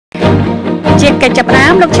កិច្ចចាប់ផ្ដើ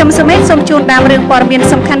មលោកឈឹមសុមេតសូមជូនដើមរឿងព័ត៌មាន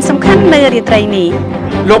សំខាន់នៅរាត្រីនេះ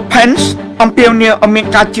លោក Pence អំពាវនាវឲ្យមាន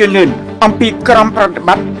ការជឿនលឿនអំពីក្រមប្រតិប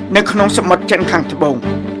ត្តិនៅក្នុងសមុទ្រចិនខាងត្បូង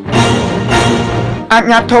អាជ្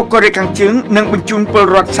ញាធរកូរ៉េខាងជើងនឹងបញ្ជូនពល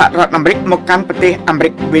រដ្ឋសហរដ្ឋអាមេរិកមកកាន់ប្រទេសអាមេរិ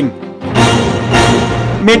កវិញ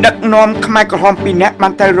មានដឹកនាំខ្មែរក្រហម2នាក់បា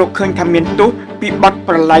នទៅរកឃើញថាមានទោសពីបទ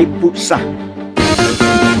ប្រល័យពូជសាសន៍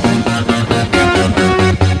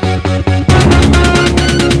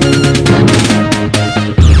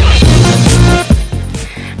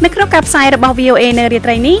នៅក្នុងការផ្សាយរបស់ VOA នៅរាត្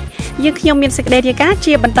រីនេះយើងខ្ញុំមានសេចក្តីរាយការណ៍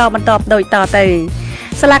ជាបន្តដូចតទៅ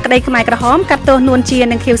សាលាក្តីខ្មែរក្រហមកាត់ទោសនួនជា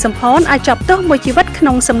និងខៀវសំផនឲ្យជាប់ទោសមួយជីវិតក្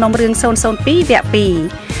នុងសំណុំរឿង002វគ្គ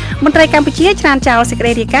2មន្ត្រីកម្ពុជាច្រានចោលសេចក្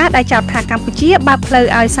តីរាយការណ៍ដែលចោទថាកម្ពុជាបើកផ្លូវ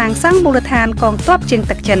ឲ្យសាងសង់មូលដ្ឋានកងទ័ពជើង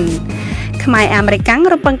ទឹកចិនខ្មែរអាមេរិកាំង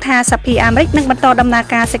រំពឹងថាសភាអាមេរិកនឹងបន្តដំណើរ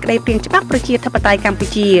ការសេចក្តីព្រាងច្បាប់ប្រជាធិបតេយ្យកម្ពុ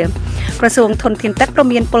ជាក្រសួងធនធានទឹកព្រម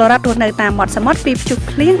មានពលរដ្ឋរស់នៅតាមមាត់សមុទ្រពីព្យុះ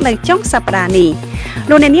ភ្លៀងនៅចុងសប្តាហ៍នេះ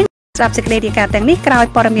លោកអ្នកនាងស្ដាប់សេចក្តីរាយការណ៍ទាំងនេះក្រោយ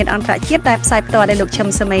ព័ត៌មានអន្តរជាតិដែលផ្សាយផ្ទាល់ដោយលោកឈឹម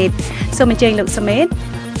សមេតសូមអញ្ជើញលោកសមេត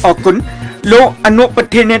អរគុណលោកអនុប្រ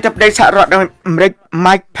ធានាធិបតីសហរដ្ឋអាមេរិក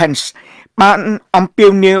Mike Pence បានអំពាវ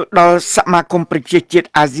នាវដល់សមាគមប្រជាជាតិ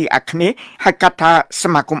អាស៊ីអាគ្នេយ៍ហៅកាត់ថាស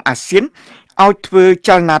មាគមអាស៊ានឲ្យធ្វើច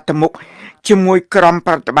លនាទៅមុខជាមួយក្រម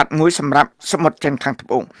ប្រតិបត្តិមួយសម្រាប់សមុទ្រចិនខាងត្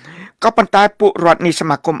បូងក៏ប៉ុន្តែពួករដ្ឋនៃស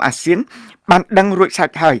មាគមអាស៊ានបានដឹងរួចស្រេ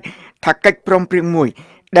ចហើយថាកិច្ចព្រមព្រៀងមួយ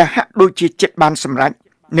ដែលហាក់ដូចជាចិត្តបានសម្រេច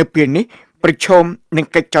នៅពេលនេះប្រឈមនឹង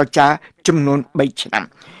កិច្ចចរចាចំនួន3ឆ្នាំ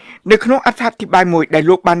នៅក្នុងអត្ថាធិប្បាយមួយដែល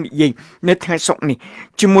លោកបាននិយាយនៅថ្ងៃសុក្រនេះ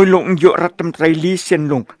ជាមួយលោកនាយករដ្ឋមន្ត្រីលីសៀន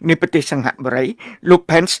លុងនៃប្រទេសសិង្ហបុរីលោក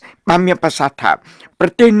Pence បានមានប្រសាសន៍ថាប្រ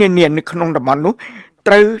ទេសនានានៅក្នុងតំបន់នោះ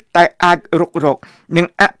ត្រូវតែអាចរុករកនិង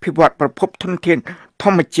អភិវឌ្ឍប្រភពធនធានធ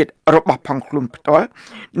ម្មជាតិរបស់ផងខ្លួនផ្ទាល់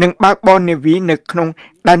និងបើកបរនាវីនៅក្នុង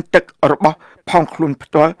ដែនទឹករបស់ផងខ្លួនផ្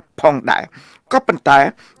ទាល់ផងដែរក៏ប៉ុន្តែ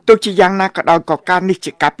ទោះជាយ៉ាងណាក៏ដោយក៏ការនេះ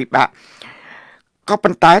ជាការពិបាក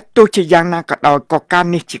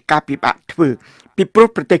ធ្វើពីព្រោះ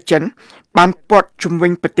ប្រទេសចិនបានព័ទ្ធជុំវិ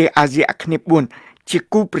ញប្រទេសអាស៊ីអាគ្នេយ៍4ជា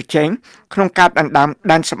គូប្រជែងក្នុងការដណ្ដើម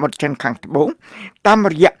ដែនសមុទ្រចិនខាងត្បូងតាម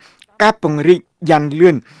រយៈការពង្រីកយ៉ាងលឿ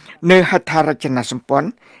ននៅហេដ្ឋារចនាសម្ព័ន្ធ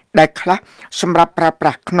ដែលខ្លះសម្រាប់ប្រើប្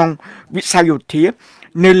រាស់ក្នុងវិស័យយោធា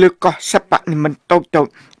នៅលើកោះសិប្បនិម្មិតតូចៗ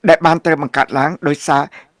ដែលបានត្រូវបង្កើតឡើងដោយសារ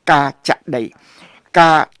ការចាក់ដី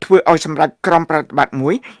ការធ្វើឲ្យសម្រាប់ក្រមប្រតិបត្តិមួ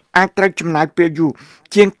យអាចត្រូវចំណាយពេលយូរ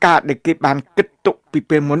ជាងការដែលគេបានគិតទុកពី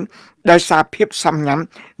ពេលមុនដោយសារភាពសំញាំ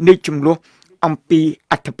នៃចំនួនអំពី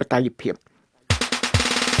អធិបតេយ្យភាព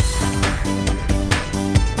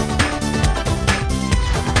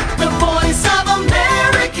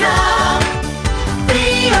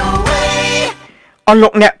អរលោ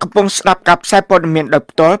កអ្នកកំពុងស្ដាប់ការផ្សាយព័ត៌មានដោយ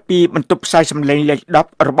ផ្ទាល់ពីបន្ទប់ផ្សាយសម្លេងលេខ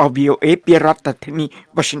10របស់ VOA ពីរដ្ឋធានី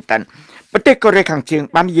Washington ប្រទេសកូរ៉េខាងជើង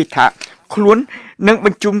បាននិយាយថាខ្លួននឹងប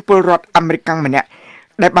ញ្ជូនពលរដ្ឋអាមេរិកម្នាក់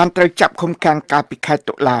ដែលបានត្រូវចាប់ឃុំឃាំងកាលពីខែ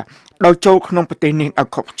តុលាដោយចូលក្នុងប្រទេសនេះឲ្យ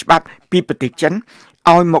ខុសច្បាប់ពីប្រទេសចិន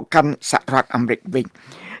ឲ្យមកកាន់សហរដ្ឋអាមេរិកវិញ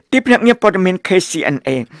ទីភ្នាក់ងារព័ត៌មាន KCNA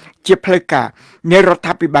ជាផ្លូវការនៃរដ្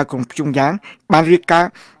ឋាភិបាលក្រុងព្យុងយ៉ាងបានរាយការណ៍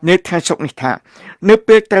នៅថ្ងៃសុក្រនេះថានៅ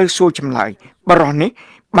ពេលត្រូវសួរចម្លើយបរិសុទ្ធនេះ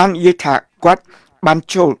បាននិយាយថាគាត់បាន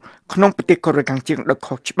ចូលក្នុងប្រទេសកូរ៉េខាងជើងដោយ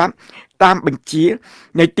ខុសច្បាប់តាមបញ្ជា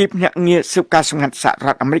នៃទីភ្នាក់ងារស៊ើបការសម្ងាត់សហរ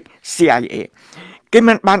ដ្ឋអាមេរិក CIA គេ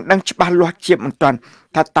មិនបានដឹងច្បាស់លាស់ជាបន្ទាន់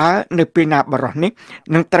ថាតើនៅពេលណាបរិសុទ្ធនេះ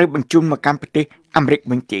នឹងត្រូវបញ្ជូនមកកាន់ប្រទេសអាមេរិក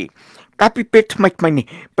វិញទេកាលពីពេលថ្មីៗនេះ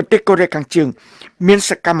ប្រទេសកូរ៉េខាងជើងមាន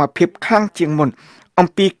សកម្មភាពខ្លាំងជាងមុនអំ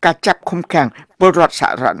ពីការចាប់ឃុំឃាំងពលរដ្ឋសហ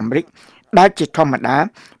រដ្ឋអាមេរិកដែលជាធម្មតា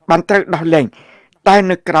បានត្រូវដោះលែងតែ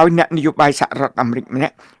នៅក្រៅអ្នកនយោបាយសហរដ្ឋអាមេរិកម្នា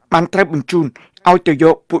ក់បានត្រូវបញ្ជូនឲ្យទៅយ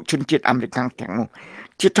កពួកជនជាតិអាមេរិកទាំងនោះ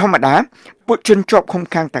ជាធម្មតាពួកជនជាប់ឃុំ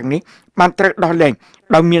ឃាំងទាំងនេះបានត្រូវដោះលែង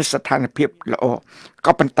ដោយមានស្ថានភាពល្អ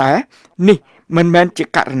ក៏ប៉ុន្តែនេះមិនមែនជា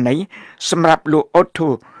ករណីសម្រាប់លោកអូថូ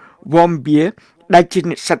វ៉មបៀដែលជា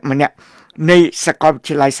និស្សិតម្នាក់នៃសាកលវិទ្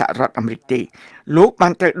យាល័យសហរដ្ឋអាមេរិកទេលោកបា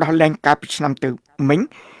នត្រូវដោះលែងកាលពីឆ្នាំទៅមិញ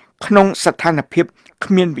ក្នុងស្ថានភាព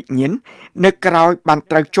គ្មានវិញ្ញាណនៅក្រៅបាន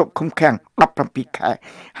ត្រូវជាប់ឃុំឃាំង17ខែ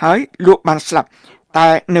ហើយលោកបានស្លាប់តែ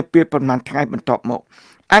នៅពេលប្រហែលថ្ងៃបន្ទាប់មក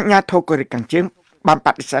អាជ្ញាធរកូរ៉េខាងជើងបានប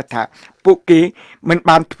ដិសេធថាពួកគេមិន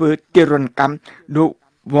បានធ្វើទារុណកម្មលោក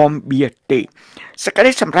វ៉មបៀទេសេចក្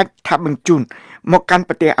តីសម្រេចថាបញ្ជូនមកកាន់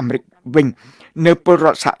ប្រទេសអាមេរិកវិញនៅពលរ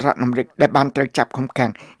ដ្ឋសហរដ្ឋអាមេរិកដែលបានត្រូវចាប់ឃុំឃាំ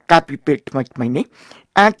ងកាលពីពេលថ្មីៗនេះ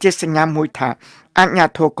អាចជាសញ្ញាមួយថាអាជ្ញា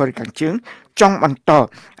ធរកូរ៉េខាងជើងចង់បន្ត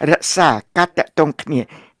រក្សាការតាក់ទងគ្នា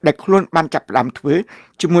ដែលខ្លួនបានចាប់ផ្ដើមធ្វើ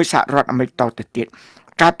ជាមួយសហរដ្ឋអាមេរិកតទៅទៀត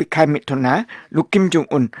ការពីខែមិថុនាលោកគឹមចុង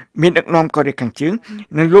អ៊ុនមានដឹកនាំកូរ៉េខាងជើង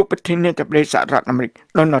និងលោកប្រធានាធិបតីសហរដ្ឋអាមេរិក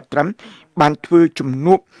Donald Trump បានធ្វើជំ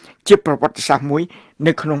នួបជាប្រវត្តិសាស្ត្រមួយ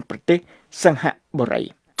នៅក្នុងប្រទេសសិង្ហបុរី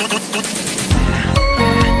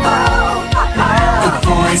The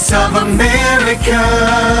Voice of America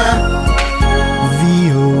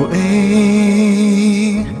VOA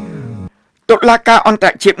តុលាការអន្តរ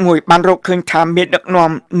ជាតិមួយបានរកឃើញថាមានដឹក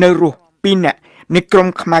នាំនៅរស់2នាក់នៃក្រុម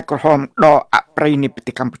ខ្មែរក្រហមដ៏អប្រិយនៃប្រ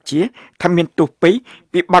ទេសកម្ពុជាថាមានទោសពី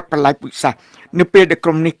បទប្រល័យពូជសាសន៍នៅពេលដែលក្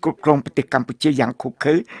រុមនេះគ្រប់គ្រងប្រទេសកម្ពុជាយ៉ាងឃោរ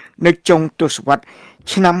ឃៅនៅចុងទសវត្សរ៍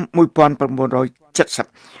ឆ្នាំ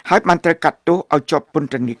1970ហើយបានត្រូវកាត់ទោសឲ្យជាប់ពន្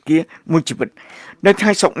ធនាគារមួយជីវិតនៅថ្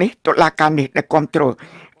ងៃសុក្រនេះតុលាការនេះដែលគ្រប់គ្រង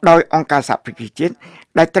ដោយអង្គការសហប្រជាជាតិ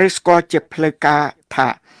ដែលត្រូវស្គាល់ជាផ្លូវការថា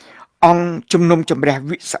អង្គជំនុំជម្រះ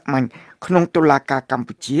វិសាមញ្ញក្នុងតុលាការកម្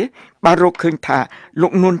ពុជាបានរកឃើញថាលោ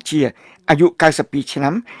កនួនជាអាយុ92ឆ្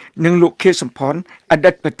នាំនិងលោកខៀវសំផនអ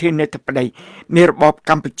តីតប្រធានាធិបតីនៃរបប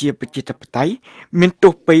កម្ពុជាប្រជាធិបតេយ្យមានទោ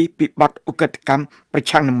សពីបទឧក្រិដ្ឋកម្មប្រ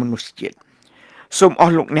ឆាំងនឹងមនុស្សជាតិសូមអ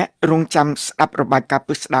ស់លោកអ្នករងចាំស្ដាប់របាយការណ៍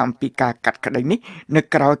ពិស្ដារអំពីការកាត់ក្តីនេះនៅ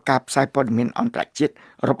ក្រោយការផ្សាយព័ត៌មានអន្តរជាតិ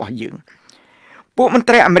របស់យើងពួកមន្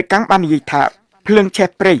ត្រីអាមេរិកបាននិយាយថាភ្លើងឆេះ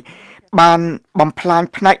ព្រៃបានបំផ្លាញ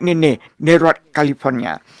ផ្នែកនានានៃរដ្ឋកាលីហ្វ័រ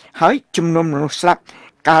ញ៉ាហើយចំនួនមនុស្សស្លាប់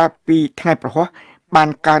កាលពីថ្ងៃប្រហោះបាន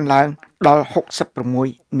កើនឡើងដល់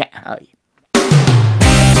66នាក់ហើយ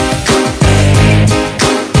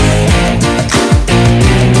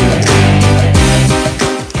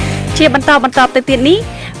ជាបន្តទៅទៀតនេះ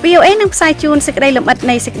VOA នឹងផ្សាយជូនសេចក្តីលម្អិត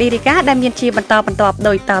នៃសេចក្តីរាយការណ៍ដែលមានជាបន្ត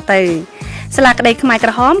ដូចតទៅសាលាក្តីខ្មែរក្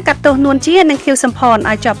រហមកាត់ទោសនួនជានិងខៀវសំផន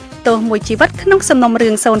ឲ្យជាប់ទោសមួយជីវិតក្នុងសំណុំរឿ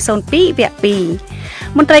ង002វគ្គ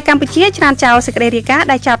2មន្ត្រីកម្ពុជាច្រានចោលសេចក្តីរាយការណ៍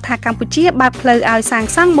ដែលចោទថាកម្ពុជាបើកផ្លូវឲ្យសាង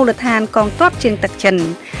សង់មូលដ្ឋានកងទ័ពជើងទឹកចិន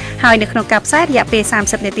ហើយនៅក្នុងការផ្សាយរយៈពេល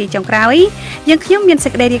30នាទីចុងក្រោយយើងខ្ញុំមានសេ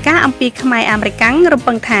ចក្តីរាយការណ៍អំពីខ្មែរអាមេរិករំ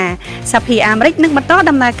ពឹងថាសភាអាមេរិកនឹងបន្ត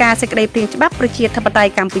ដំណើរការសេចក្តីព្រាងច្បាប់ប្រជាធិបតេយ្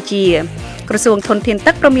យកម្ពុជាក្រសួងធនធាន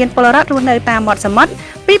ទឹកព្រមានពលរដ្ឋរស់នៅតាមមាត់សមុទ្រ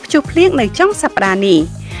ពីព្យុះភ្លៀងនៅចុងសប្តាហ៍នេះ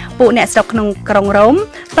ពួកអ្នកស្រុកក្នុងក្រុងរ៉ូម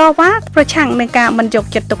តវ៉ាប្រឆាំងនឹងការមិនយក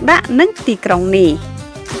ចិត្តទុកដាក់នឹងទីក្រុងនេះ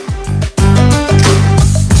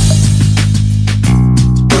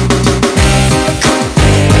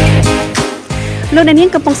លោកអ្នកនាង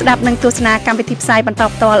កំពុងស្ដាប់នឹងទស្សនាកម្មវិធីផ្សាយបន្ត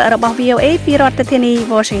ផ្ទាល់របស់ VOA ពីរដ្ឋធានី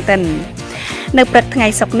Washington នៅព្រឹកថ្ងៃ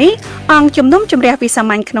សុក្រនេះអង្គជំនុំជម្រះវិសា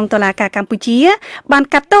មញ្ញក្នុងតុលាការកម្ពុជាបាន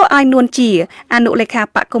កាត់ទោសឲ្យនួនជាអនុលេខា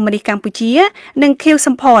បកកុម្មុយនីសកម្ពុជានិងខៀវ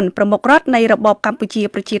សំផនប្រមុខរដ្ឋនៃរបបកម្ពុជា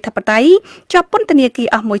ប្រជាធិបតេយ្យជាប់ពន្ធនាគារ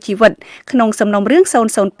អស់មួយជីវិតក្នុងសំណុំរឿង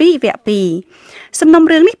002វគ្គ2សំណុំ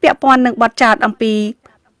រឿងនេះពាក់ព័ន្ធនឹងបទចោទអំ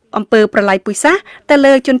ពើប្រល័យពូជសាសន៍ទៅ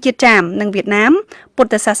លើជនជាតិចាមនិងវៀតណាមពុ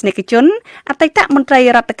ទ្ធសាសនិកជនអតីតមន្ត្រី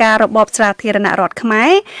រដ្ឋការរបបសាធារណរដ្ឋខ្មែ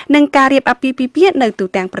រនិងការរៀបអាពាហ៍ពិពាហ៍នៅទូ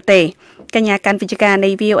ទាំងប្រទេសកញ្ញាកាន់វិជ្ជការនៃ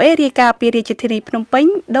VOA រាយការណ៍ពីរាជធានីភ្នំពេញ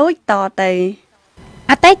ដូចតទៅ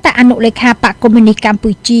អតីតអនុលេខាបកកុម្មុយនីសកម្ពុ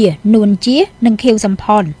ជានួនជានិងខៀវសំផ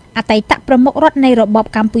នអតីតប្រមុខរដ្ឋនៃរបប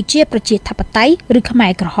កម្ពុជាប្រជាធិបតេយ្យឬខ្មែ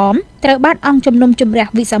រក្រហមត្រូវបានអង្គជំនុំជម្រះ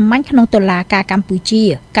វិសាមញ្ញក្នុងតុលាការកម្ពុជា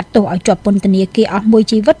កាត់ទោសឲ្យជាប់ពន្ធនាគារអស់មួយ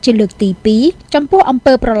ជីវិតជាលើកទី2ចំពោះអំ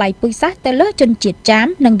ពើប្រល័យពូជសាសន៍ទៅលើជនជាតិចាម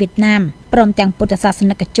និងវៀតណាមព្រមទាំងពុទ្ធសាស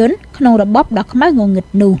និកជនក្នុងរបបដ៏ខ្មៅងងឹត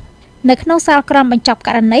នោះនៅក្នុងសាលក្រមបញ្ចប់ក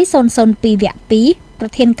រណី002វគ្គ2ប្រ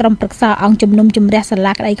ធានក្រុមប្រឹក្សាអង្គជំនុំជម្រះសា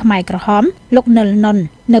លាក្តីខ្មែរក្រហមលោកនិលនុន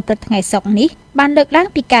នៅព្រឹកថ្ងៃសុក្រនេះបានលើកឡើង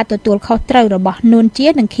ពីការទទួលខុសត្រូវរបស់នួនជា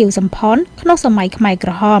និងខៀវសំផនក្នុងសម័យខ្មែរក្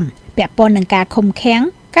រហមពាក់ព័ន្ធនឹងការឃុំឃាំង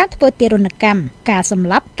ការធ្វើទារុណកម្មការសម្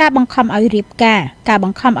លាប់ការបង្ខំឲ្យរៀបការប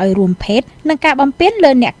ង្ខំឲ្យរួមភេទនិងការបំពាន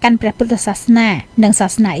លើអ្នកកាន់ព្រះពុទ្ធសាសនានិងសា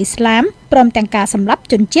សនាអ៊ីស្លាមព្រមទាំងការសម្លាប់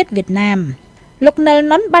ជនជាតិវៀតណាមលោកនិល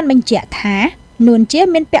នុនបានបញ្ជាក់ថានួនជា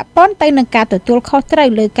មានពាក់ព័ន្ធទៅនឹងការទទួលខុសត្រូវ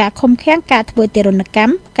លើការឃុំឃាំងការធ្វើទារុណកម្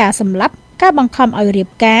មការសម្លាប់ការបង្ខំឲ្យរៀប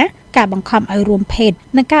ការបង្ខំឲ្យរួមភេទ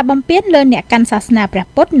និងការបំពានលើអ្នកកាន់សាសនាព្រះ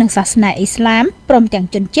ពុទ្ធនិងសាសនាអ៊ីស្លាមព្រមទាំង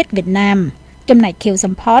ជនជាតិវៀតណាមចំណែកខៀវ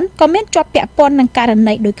សំផនក៏មានជាប់ពាក់ព័ន្ធនឹងករ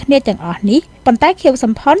ណីដូចគ្នាទាំងអស់នេះប៉ុន្តែខៀវ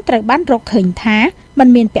សំផនត្រូវបានរកឃើញថាมัน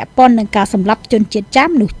មានពាក់ព័ន្ធនឹងការសម្លាប់ជនជាតិចាម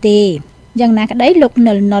នោះទេយ៉ាងណាក្តីលោក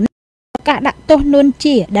និលនុនការដាក់ទោសនួន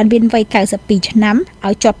ជាដែលមានវ័យ92ឆ្នាំ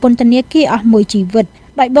ឲ្យជាប់ពន្ធនាគារអស់មួយជីវិត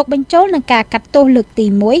ដោយបូកបញ្ចូលនឹងការកាត់ទោសលើកទី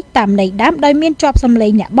1តាមន័យដើមដោយមានជាប់សម្លេ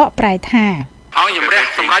ងអ្នកបកប្រែថាអង្គជំរះ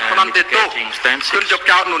សម្រាប់ផ្ដន្ទាទោសជនជាប់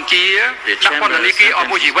ចោទនួនជាដាក់ពន្ធនាគារអស់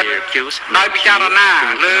មួយជីវិតដោយពិចារណា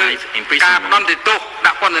លើការផ្ដន្ទាទោស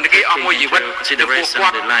ដាក់ពន្ធនាគារអស់មួយជីវិតចំពោះគា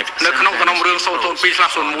ត់នៅក្នុងសំណុំរឿង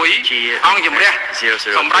002/01អង្គជំរះ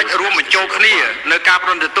សម្រាប់រួមបញ្ចូលគ្នានៅការផ្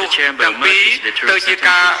ដន្ទាទោសទាំងពីរទៅជា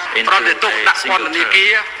ការផ្ដន្ទាទោសដាក់ពន្ធនាគា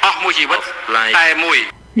រអស់មួយជីវិតតែមួយ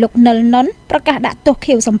លោកនិលណុនប្រកាសដាក់ទោស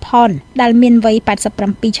ខៀវសំផនដែលមានវ័យ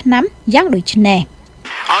87ឆ្នាំយ៉ាងដូចនេះ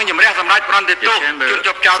អង្គជំរះសម្រាប់ប្រន្ទាទោសជួន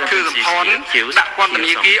ជាប់ចោតគឺសំផនដាក់ពន្ធ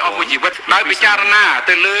នាគារអស់មួយជីវិតដោយពិចារណា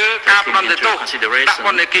ទៅលើការប្រន្ទាទោសដាក់ព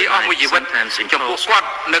ន្ធនាគារអស់មួយជីវិតចំពោះគាត់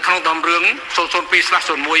នៅក្នុងដំណរឿង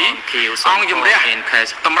002/01អង្គជំរះ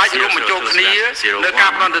សម្រាប់រួមបញ្ចូលគ្នាលើកា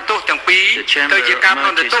រប្រន្ទាទោសទាំងពីរទៅជាការប្រ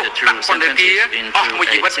ន្ទាទោសដាក់ពន្ធនាគារអស់មួយ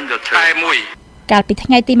ជីវិតតែមួយកាលពីថ្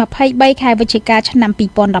ងៃទី23ខែវិច្ឆិកាឆ្នាំ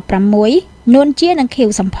2016នួនជានិងខៀវ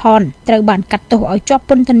សំផនត្រូវបានកាត់ទោសឲ្យជាប់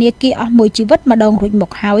ពន្ធនាគារអស់មួយជីវិតម្ដងរួចម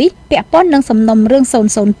កហើយពាក់ព័ន្ធនឹងសំណុំរឿង002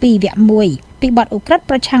វគ្គ1ពីបទឧក្រិដ្ឋ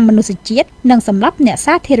ប្រឆាំងមនុស្សជាតិនិងសម្លាប់អ្នក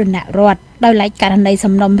សាធារណរដ្ឋដោយឡែកករណី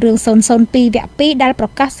សំណុំរឿង002វគ្គ2ដែលប្រ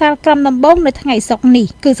កាសសាលក្រមដំបូងនៅថ្ងៃសុក្រនេះ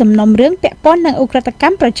គឺសំណុំរឿងពាក់ព័ន្ធនឹងឧក្រិដ្ឋក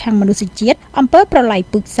ម្មប្រឆាំងមនុស្សជាតិអំពើប្រល័យ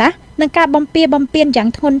ពូជសាសន៍និងការបំពានយ៉ាង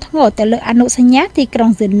ធ្ងន់ធ្ងរទៅលើអនុសញ្ញាទីក្រុង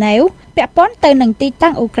ហ្សឺណែវពាក់ព័ន្ធទៅនឹងទី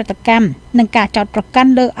តាំងឧក្រិដ្ឋកម្មនិងការចោទប្រកា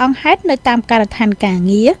ន់លើអង្គហេតុនៅតាមការដ្ឋានការ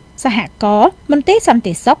ងារសហករណ៍មន្ទីរសន្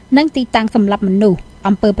តិសុខនិងទីតាំងសម្លាប់មនុស្ស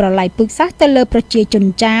អំពើប្រល័យពូជសាសន៍ទៅលើប្រជាជន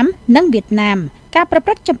ចាមនិងវៀតណាមការប្រព្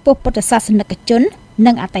រឹត្តចំពោះពុទ្ធសាសនិកជន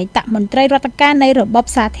និងអតីតមន្ត្រីរដ្ឋការនៃរបប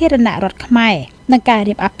សាធារណរដ្ឋខ្មែរនិងការ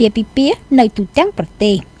រៀបអាពាហ៍ពិពាហ៍នៅទូទាំងប្រ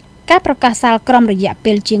ទេសការប្រកាសសាលក្រមរយៈ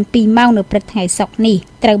ពេលជាង2ម៉ោងនៅព្រឹកថ្ងៃសុក្រនេះ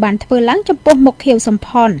ត្រូវបានធ្វើឡើងចំពោះមុខខៀវសំផ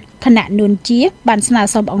នគណៈនួនជាបានស្នើ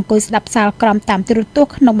សុំអង្គុយស្ដាប់សាលក្រមតាមទូរទស្ស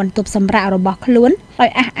ន៍ក្នុងបន្ទប់សម្រាករបស់ខ្លួនដោយ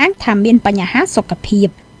អះអាងថាមានបញ្ហាសុខភាព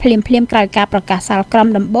ភ្លាមក្រោយការប្រកាសសាលក្រម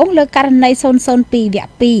ដំបូងលើករណី002វ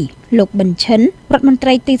គ្គ2លោកប៊ិនឈិនរដ្ឋមន្ត្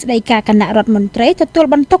រីទីស្តីការគណៈរដ្ឋមន្ត្រីទទួល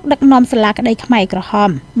បន្ទុកដឹកនាំសាលាក្តីខ្មែរក្រហម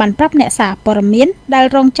បានប្រាប់អ្នកសារព័ត៌មានដែល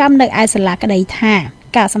រងចាំនៅឯសាលាក្តីថា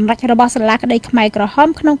ការសម្រេចរបស់សាលាក្តីខ្មែរក្រហម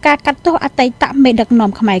ក្នុងការកាត់ទោសអតីតមេដឹកនាំ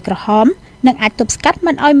ខ្មែរក្រហមនឹងអាចទប់ស្កាត់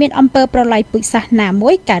មិនឲ្យមានអំពើប្រល័យពូជសាសន៍ណាមួ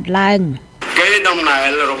យកើតឡើងគេដំណើ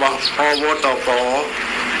ររបស់ពវតក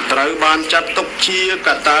ត្រូវបានចាត់ទុកជាក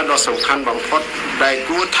ត្តាដ៏សំខាន់បំផុតដែល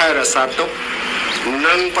គួរថែរក្សាទុក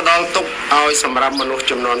និងផ្ដល់ទុកឲ្យសម្រាប់មនុស្ស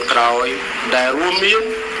ចំនួនក្រោយដែលរួមមាន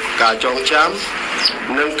ការចងចាំ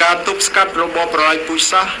និងការទប់ស្កាត់របបប្រល័យពូជ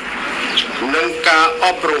សាសន៍និងការអ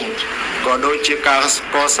ប់រំក៏ដូចជាការ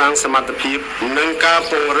កសាងសមត្ថភាពនិងការ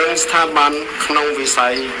ពង្រឹងស្ថាប័នក្នុងវិស័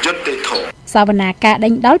យយុត្តិធម៌សវនាការដេ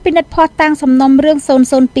ញដោលពិនិត្យភស្តុតាងសំណុំរឿង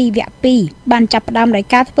002វគ្គ2បានចាប់ផ្ដើមដោយ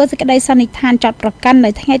ការធ្វើសេចក្តីសន្និដ្ឋានចោទប្រកាន់នៅ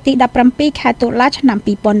ថ្ងៃទី17ខែតុលាឆ្នាំ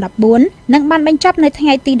2014និងបានបញ្ចប់នៅថ្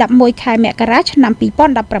ងៃទី11ខែមករាឆ្នាំ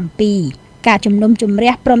2017ការជំនុំជម្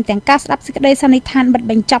រះព្រមទាំងការស្ដាប់សេចក្តីសន្និដ្ឋានបិទ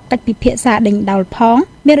បញ្ចប់កិច្ចពិភាក្សាដេញដោលផង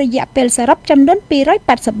មានរយៈពេលសរុបចំនួន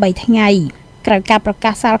283ថ្ងៃក្រោយការប្រ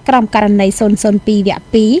កាសសាលក្រមករណី002វ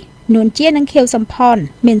គ្គ2នួនជានិងខៀវសំផន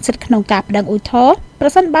មានសិទ្ធិក្នុងការប្តឹងឧទ្ធរណ៍ប្រ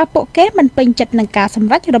សិនបើពួកគេមិនពេញចិត្តនឹងការស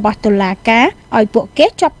ម្រេចរបស់តុលាការឲ្យពួកគេ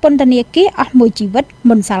ជាប់ពន្ធនាគារអស់មួយជីវិត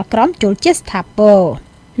មុនសាលក្រមចូលជាស្ថាពរ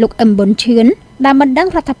លោកអឹមប៊ុនឈឿនដែលមិនដឹង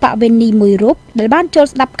រដ្ឋបវេនីមួយរូបដែលបានចូល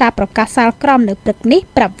ស្ដាប់ការប្រកាសសាលក្រមនៅព្រឹកនេះ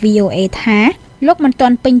ប្រាប់ VOA ថាលោកមិនទា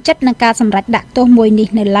ន់ពេញចិត្តនឹងការសម្រេចដាក់ទោសមួយនេះ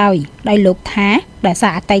នៅឡើយដោយលោកថាដោយសា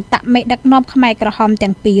រអតីតមេដឹកនាំខ្មែរក្រហម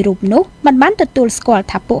ទាំងពីររូបនោះមិនបានទទួលស្គាល់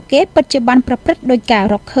ថាពួកគេពិតជាបានប្រព្រឹត្តដោយការ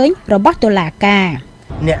រកឃើញរបស់តុលាការ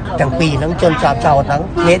អ្នកទាំងពីរហ្នឹងជន់ចោតហ្នឹង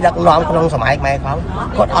មេដឹកនាំក្នុងសម័យខ្មែរផង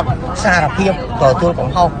គាត់អត់សារភាពទទួលកំ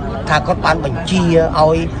ហុសថាគាត់បានបញ្ជា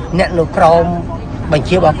ឲ្យអ្នកនៅក្រមបញ្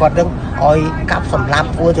ជារបស់គាត់នឹងឲ្យកាប់សម្លាប់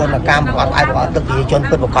ធ្វើជនកម្មប្រកបអាយប្រកបទឹកប្រជាជន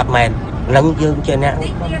ពិតប្រកបមែននឹងយើងជាអ្នក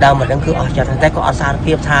ដើមមិនដឹងគឺអស់ចិត្តតែគាត់អត់សារ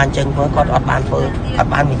ភាពថាអញ្ចឹងគាត់អត់បានធ្វើអត់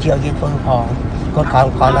បានបញ្ជាឲ្យយើងធ្វើផងគាត់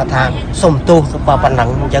គាត់ថាសុំទោសប៉ុណ្ណឹង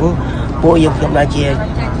អញ្ចឹងពួកយើងខ្ញុំដែលជា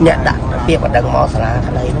អ្នកដាក់ពាក្យបណ្ដឹងមកសាលា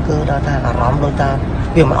ក្តីនោះគឺថាអារម្មណ៍ដូចថា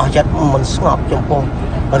វាមិនអស់ចិត្តមិនស្ងប់ចំពោះ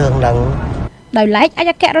រឿងហ្នឹងដោយឡែកអ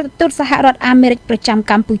គ្គរដ្ឋទូតសហរដ្ឋអាមេរិកប្រចាំ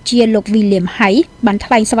កម្ពុជាលោក William Hay បាន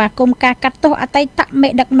ថ្លែងស្វាគមន៍ការកាត់ទោសអតីតមេ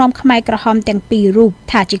ដឹកនាំខ្មែរក្រហមទាំងពីររូប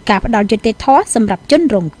ថាជាការផ្ដល់យុត្តិធម៌សម្រាប់ជន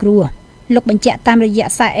រងគ្រោះលោកបញ្ជាក់តាមរយៈ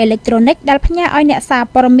សារអេឡិចត្រូនិកដែលផ្ញើឲ្យអ្នកសារ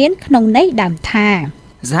ព័ត៌មានក្នុងន័យដើមថា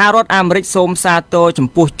សហរដ្ឋអាមេរិកសូមសាទរចំ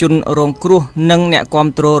ពោះជនរងគ្រោះនិងអ្នកគាំ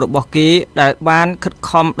ទ្ររបស់គេដែលបានខិត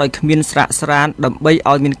ខំដោយគ្មានស្រាកស្រានដើម្បី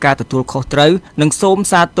ឲ្យមានការទទួលខុសត្រូវនិងសូម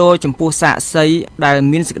សាទរចំពោះសាក្សីដែល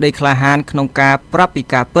មានសេចក្តីក្លាហានក្នុងការប្រាប់ពី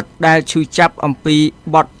ការពិតដែលឈឺចាប់អំពី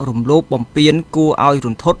បទរំលោភបំពានគួរឲ្យរ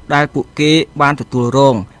ន្ធត់ដែលពួកគេបានទទួលរ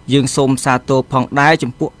ងយើងសូមសាទរផងដែរ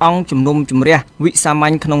ចំពោះអង្គជំនុំជម្រះវិសាម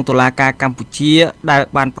ញ្ញក្នុងតុលាការកម្ពុជាដែល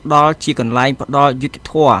បានផ្ដល់ជាកន្លែងផ្ដល់យុត្តិ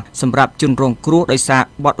ធម៌សម្រាប់ជនរងគ្រោះដោយសារ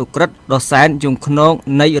បទឧក្រិដ្ឋដ៏សែនយង់ឃ្នង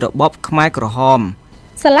នៃរបបខ្មែរក្រហម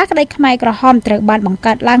សាលាក្តីខ្មែរក្រហមត្រូវបានបង្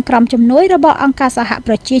កើតឡើងក្រោមជំនួយរបស់អង្គការសហ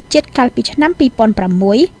ប្រជាជាតិកាលពីឆ្នាំ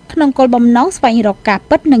2006ក្នុងគោលបំណងស្វែងរកការ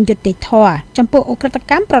ពិតនិងយុត្តិធម៌ចំពោះឧក្រិដ្ឋ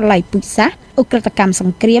កម្មប្រល័យពូជសាសន៍ឧក្រិដ្ឋកម្មស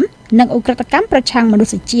ង្គ្រាមនិងឧក្រិដ្ឋកម្មប្រឆាំងមនុ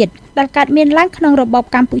ស្សជាតិដែលកើតមានឡើងក្នុងរបប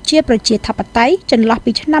កម្ពុជាប្រជាធិបតេយ្យចន្លោះ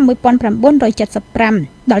ពីឆ្នាំ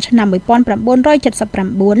1975ដល់ឆ្នាំ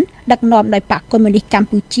1979ដឹកនាំដោយបកកុម្មុយនីសកម្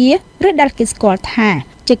ពុជាឬដែលគេស្គាល់ថា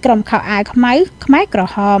ជាក្រុមខោអាវខ្មៅខ្មែរក្រ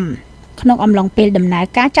ហមក្នុងអំឡុងពេលដំណើរ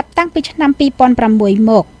ការចាប់តាំងពីឆ្នាំ2006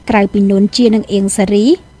មកក្រៅពីនួនជានិងអៀងសារី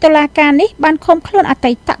តុលាការនេះបានឃុំខ្លួនអ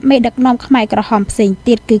តីតមេដឹកនាំខ្មែរក្រហមផ្សេង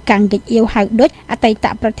ទៀតគឺកាំងកិច្ចអៀវហៅឌុចអតីត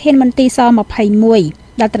ប្រធានមន្ទីរស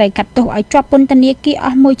21ដែលត្រូវកាត់ទោសឲ្យជាប់ពន្ធនាគារអ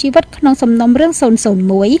ស់មួយជីវិតក្នុងសំណុំរឿង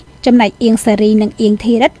001ចំណែកអៀងសារីនិងអៀង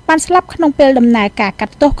ធីរិតបានស្លាប់ក្នុងពេលដំណើរការកា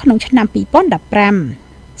ត់ទោសក្នុងឆ្នាំ2015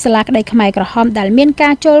សាលាក្តីខ្មែរក្រហមដែលមានកា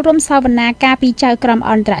រចូលរួមសវនាការពីចៅក្រម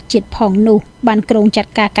អន្តរជាតិផងនោះបានក្រុងចា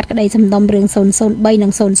ត់ការកាត់ក្តីសំណុំរឿង003និ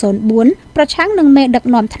ង004ប្រឆាំងនឹងមេដឹក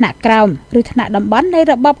នាំថ្នាក់ក្រោមឬថ្នាក់តំបន់នៃ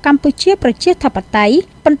របបកម្ពុជាប្រជាធិបតេយ្យ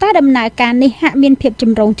ប៉ុន្តែដំណើរការនេះហាក់មានភាពច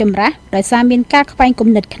ម្រូងចម្រាសដោយសារមានការខ្វែងគំ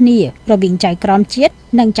និតគ្នារវាងចៅក្រមជាតិ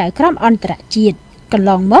និងចៅក្រមអន្តរជាតិកន្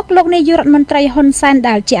លងមកលោកនាយករដ្ឋមន្ត្រីហ៊ុនសែន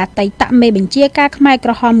ដែលជាអតីតមេបញ្ជាការខ្មែរក្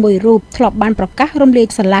រហមមួយរូបធ្លាប់បានប្រកាសរំលាយ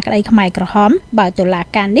សាលាក្តីខ្មែរក្រហមបើតុលា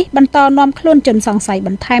ការនេះបន្តនាំខ្លួនជនសង្ស័យប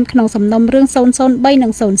ន្ថែមក្នុងសំណុំរឿង003និ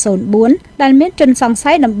ង004ដែលមានជនសង្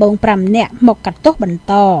ស័យដំបូង5នាក់មកកាត់ទោសបន្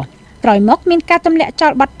តក្រោយមកមានការទម្លាក់ចោ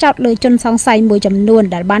លបទចោទលើជនសង្ស័យមួយចំនួន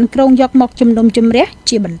ដែលបានក្រុងយកមកជំនុំជម្រះ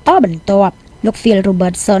ជាបន្តបន្ទាប់លោក Phil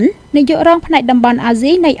Robertson នាយករងផ្នែកតំបន់អា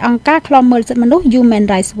ស៊ីនៃអង្គការឃ្លាំមើលសិទ្ធិមនុស្ស Human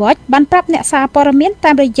Rights Watch បានប្រាប់អ្នកសារព័ត៌មាន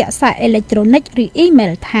តាមរយៈសារអេឡិចត្រូនិកឬអ៊ីមែ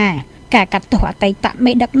លថាការកាត់ទោសអតីត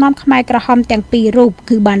មេដឹកនាំខ្មែរក្រហមទាំងពីររូប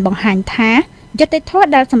គឺបានបង្ហាញថាយុត្តិធម៌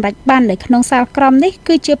ដែលសម្រេចបាននៅក្នុងសាលក្រមនេះ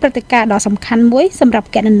គឺជាព្រឹត្តិការណ៍ដ៏សំខាន់មួយសម្រាប់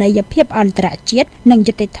គណនេយ្យភាពអន្តរជាតិនិង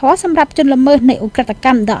យុត្តិធម៌សម្រាប់ជនល្មើសនៃឧក្រិដ្ឋក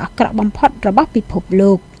ម្មដ៏អាក្រក់បំផុតរបស់ពិភព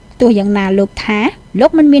លោកទោះយ៉ាងណាលោកថាលោ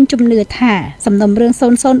កមិនមានជំនឿថាសំណុំរឿង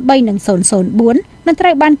003និង004នឹងត្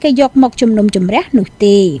រូវបានគេយកមកជំនុំជម្រះនោះ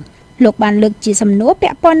ទេលោកបានលើកជាសំណួរពា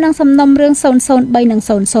ក់ព័ន្ធនឹងសំណុំរឿង003និង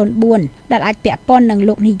004ដែលអាចពាក់ព័ន្ធនឹង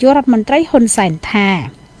លោកនាយករដ្ឋមន្ត្រីហ៊ុនសែនថា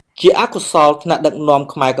ជាអកុសលថ្នាក់ដឹកនាំ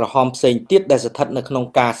ខ្មែរក្រហមផ្សេងទៀតដែលស្ថិតនៅក្នុង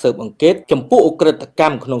ការស៊ើបអង្កេតចំពោះឧក្រិដ្ឋក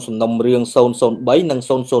ម្មក្នុងសំណុំរឿង003និង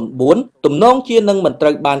004ទំនងជានឹងមិនត្រូ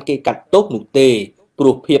វបានគេកាត់ទោសនោះទេព្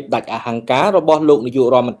រោះភាពដាច់អហង្ការរបស់លោកនាយក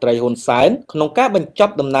រដ្ឋមន្ត្រីហ៊ុនសែនក្នុងការបញ្ច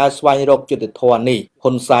ប់ដំណើរស្វែងរកយុត្តិធម៌នេះ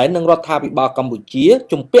ហ៊ុនសែននិងរដ្ឋាភិបាលកម្ពុជា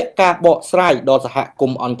ជំពាក់ការបកស្រាយដល់សហគ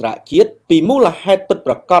មន៍អន្តរជាតិពីមូលហេតុពិត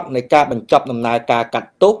ប្រាកដនៃការបញ្ចប់ដំណើរការកាត់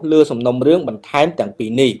ទោសលើសំណុំរឿងបន្ថែមទាំងពីរ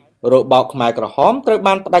នេះរបបខ្មែរក្រហមត្រូវ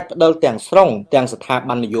បានផ្ដាច់ផ្ដិលទាំងស្រុងទាំងស្ថា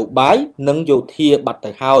ប័ននយោបាយនិងយោធាបាត់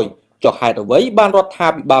ទៅហើយចុះហេតុអ្វីបានរដ្ឋា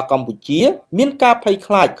ភិបាលកម្ពុជាមានការភ័យ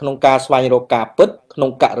ខ្លាចក្នុងការស្វែងរកការពិតក្នុ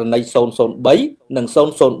ងករណី003និង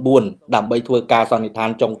004ដើម្បីធ្វើការសន្និដ្ឋាន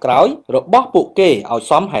ចុងក្រោយរបស់ពួកគេឲ្យ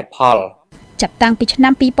សមហេតុផលចាប់តាំងពីឆ្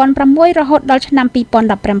នាំ2006រហូតដល់ឆ្នាំ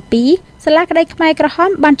2017សាលាក្តីខ្មែរក្រហម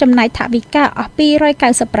បានចំណាយថវិកាអស់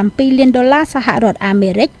$297 លានសហរដ្ឋអាមេ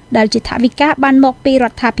រិកដែលជាថវិកាបានមកពីរ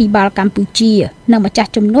ដ្ឋាភិបាលកម្ពុជានិងម្ចាស់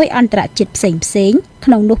ជំនួយអន្តរជាតិផ្សេងៗក្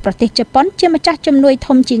នុងនោះប្រទេសជប៉ុនជាម្ចាស់ជំនួយ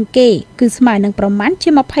ធំជាងគេគឺស្មើនឹងប្រមាណជា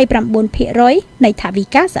 29% នៃថវិ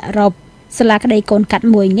កាសរុបសាលាក្តីកូនកាត់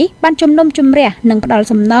មួយនេះបានជំនុំជម្រះនិងផ្ដល់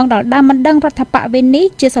សំណងដល់ដើមបណ្ដឹងរដ្ឋបវេនី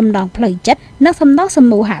ជាសំណងផ្លូវចិត្តនិងសំណងស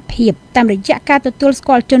មូហភាពតាមរយៈការទទួលស្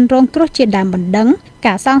គាល់ជនរងគ្រោះជាដើមបណ្ដឹង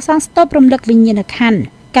ការសាងសង់ស្តុបរំលឹកវិញ្ញាណក្ខន្ធ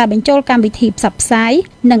ការបញ្ចូលកម្មវិធីផ្សព្វផ្សាយ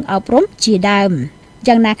និងអប់រំជាដើម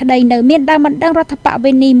យ៉ាងណាក្តីនៅមានដើមបណ្ដឹងរដ្ឋប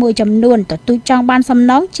វេនីមួយចំនួនទទូចចង់បានសំ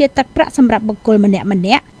ណងជាទឹកប្រាក់សម្រាប់បុគ្គលម្នាក់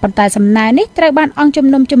ប៉ុន្តែសំណើនេះត្រូវបានអង្គជំ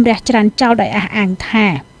នុំជម្រះច្រានចោលដោយអះអាងថា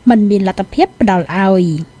មិនមានលទ្ធភាពផ្ដល់ឲ្យ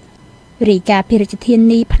រាយការណ៍ពីរាជធា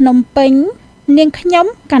នីភ្នំពេញនាងខ្ញុំ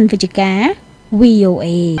កាន់វិជ្ជការ VOA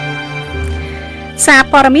សារ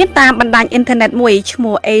ព័ត៌មានតាមបណ្ដាញអ៊ីនធឺណិតមួយឈ្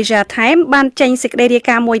មោះ Asia Time បានចេញសេចក្តីរាយ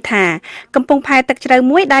ការណ៍មួយថាកំពង់ផែទឹកជ្រៅ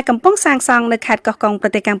មួយដែលកំពុងសាងសង់នៅខេត្តកោះកុងប្រ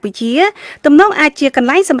ទេសកម្ពុជាទំនងអាចជាកន្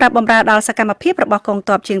លែងសម្រាប់បម្រើដល់សកម្មភាពរបស់កង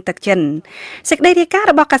ទ័ពជើងទឹកចិនសេចក្តីរាយការណ៍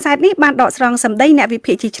របស់កាសែតនេះបានដកស្រង់សម្ដីអ្នកវិ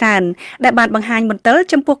ភាគជាច្រើនដែលបានបង្ហាញមន្ទិល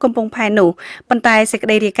ចំពោះកំពង់ផែនោះប៉ុន្តែសេចក្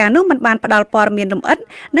តីរាយការណ៍នោះមិនបានផ្ដល់ព័ត៌មានលម្អិត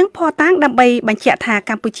និងភស្តុតាងដើម្បីបញ្ជាក់ថា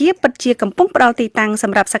កម្ពុជាពិតជាកំពុងផ្ដល់ទីតាំងស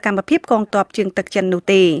ម្រាប់សកម្មភាពកងទ័ពជើងទឹកចិននោះ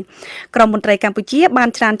ទេក្រមមន្ត្រីកម្ពុជាបាន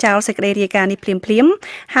ច្រានចោលសេចក្តីរាយការណ៍នេះភ្លាមៗ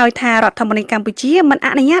ហើយថារដ្ឋធម្មនុញ្ញកម្ពុជាមិនអ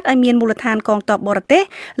នុញ្ញាតឲ្យមានមូលដ្ឋានកងទ័ពបរទេស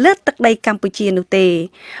លើទឹកដីកម្ពុជានោះទេ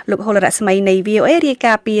លោកហុលរស្មីនៃ VOA រាយ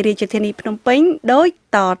ការណ៍ពីរាជធានីភ្នំពេញដូច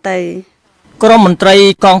តទៅក្រមមន្ត្រី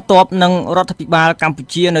កងទ័ពនិងរដ្ឋាភិបាលកម្ពុ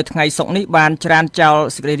ជានៅថ្ងៃសុក្រនេះបានច្រានចោល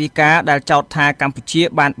សេចក្តីរាយការណ៍ដែលចោទថាកម្ពុជា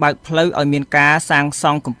បានបើកផ្លូវឲ្យមានការសាងស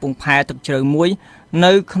ង់កំពង់ផែទឹកជ្រៅមួយ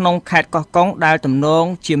នៅក្នុងខេត្តកោះកុងដែលទំនង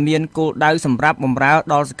ជាមានគោលដៅសម្រាប់បម្រើ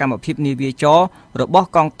ដល់សកម្មភាពនាវាចររបស់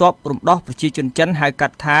កងទ័ពរំដោះប្រជាជនចិនហៅកា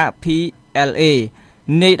ត់ថា PLA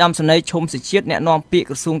នាយឧត្តមសេនីយ៍ឈុំសុជាតិអ្នកនាំពាក្យ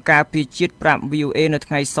ក្រសួងការពារជាតិប្រាប់ VOA នៅ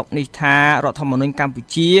ថ្ងៃសុក្រនេះថារដ្ឋធម្មនុញ្ញកម្ពុ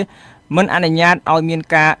ជាមិនអនុញ្ញាតឲ្យមាន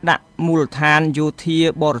ការដាក់មូលដ្ឋានយោធា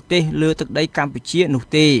បរទេសលើទឹកដីកម្ពុជានោះ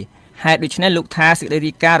ទេហេតុដូច្នេះលោកថាសេចក្តី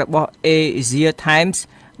រាយការណ៍របស់ Asia Times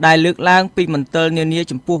ដែលលើកឡើងពីមន្ទិលនានា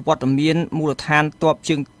ចំពោះវត្តមានមូលដ្ឋានទ័ព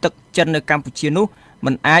ជើងទឹកចិននៅកម្ពុជានោះ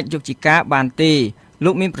មិនអាចយកជាការបានទេលោ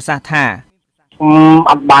កមានប្រសាសន៍ថា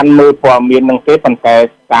អត់បានមើលព័ត៌មាននឹងទេប៉ុន្តែ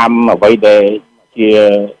តាមអ្វីដែលជា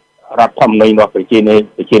រដ្ឋធម្មនុញ្ញរបស់ប្រជានៃ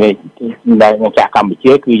ដែលចាក់កម្ពុ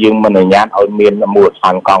ជាគឺយើងមិនអនុញ្ញាតឲ្យមានមូលដ្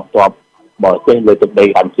ឋានកងទ័ពបរទេសលើទឹកដី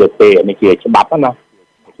កម្ពុជាទេនេះជាច្បាប់ណា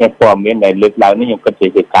តែព័ត៌មានដែលលើកឡើងនេះខ្ញុំគិត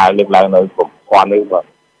ជាការលើកឡើងនៅប្រព័ន្ធនេះបាទ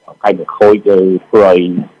កាយខូចទៅធ្វើឲ្យ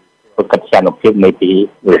ប្រកាសចនុភាពនៃទី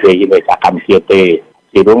វិទ្យានៃកម្ពុជាទេ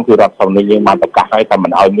ជារួមគឺរដ្ឋធម្មនុញ្ញយើងបានប្រកាសឲ្យតែមិ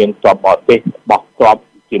នឲ្យមានទ័ពបរទេសបោះទ័ព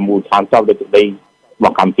ជាមូលដ្ឋានទ័ពលើទឹកដីរប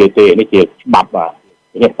ស់កម្ពុជាទេនេះជាច្បាប់បាទ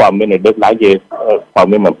នេះព័ត៌មានដែលលើកឡើងជាព័ត៌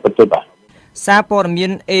មានមិនពិតទេបាទសារព័ត៌មា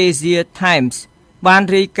ន Asia Times បាន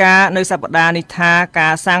រាយការណ៍នៅសប្តាហ៍នេះថាកា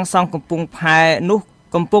រសាងសង់កំពង់ផែនោះ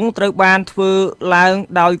កំពុងត្រូវបានធ្វើឡើង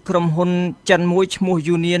ដោយក្រុមហ៊ុនចិនមួយឈ្មោះ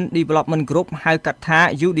Union Development Group ហៅកាត់ថា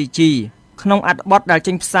UDG ក្នុងអត្ថបទដែល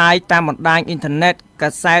ចេញផ្សាយតាមបណ្ដាញអ៊ីនធឺណិតកា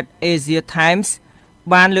សែត Asia Times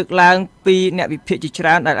បានលើកឡើងពីអ្នកវិភាគជាច្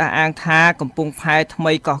រើនដែលអះអាងថាកំពង់ផែថ្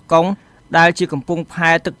មីកោះកុងដែលជាកំពង់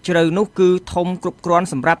ផែទឹកជ្រៅនោះគឺធំគ្រប់គ្រាន់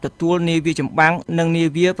សម្រាប់ទទួលនាវាចម្បាំងនិងនា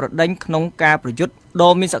វាប្រដេញក្នុងការប្រយុទ្ធ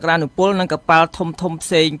ដ៏មានសក្តានុពលនិងកប៉ាល់ធំផ្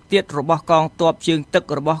សេងទៀតរបស់កងទ័ពជើងទឹក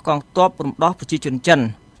របស់កងទ័ពរំដោះប្រជាជនចិន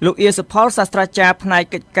លោកអៀសផលសាស្ត្រាចារ្យផ្នែក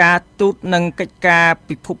កិច្ចការទូតនិងកិច្ចការ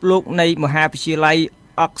ពិភពលោកនៃមហាវិទ្យាល័យ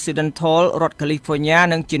Occidental រដ្ឋ California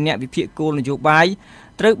និងជាអ្នកវិភាគគោលនយោបាយ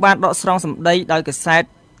ត្រូវបានដកស្រង់សម្ដីដោយកាសែត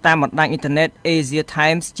តាមបណ្ដាញអ៊ីនធឺណិត Asia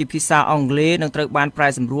Times ជាភាសាអង់គ្លេសនិងត្រូវបានប្រែ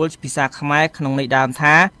សម្រួលជាភាសាខ្មែរក្នុងន័យដើម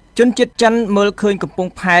ថាជនជាតិចិនមើលឃើញកំព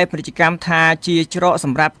ង់ផែពាណិជ្ជកម្មថាជាច្រកស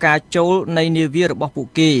ម្រាប់ការចូលនៃនាវារបស់ពួក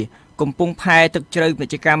គេកំពង់ផែទឹកជ្រៅពាណិ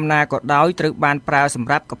ជ្ជកម្មណាក៏ដោយត្រូវបានប្រើសម្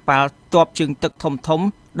រាប់កប៉ាល់ទ័ពជើងទឹកធំ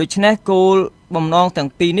ដូច្នេះគោលបំណងទាំង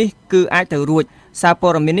ពីរនេះគឺអាចទៅរួចសារព័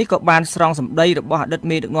ត៌មាននេះក៏បានស្រង់សម្ដីរបស់អតីត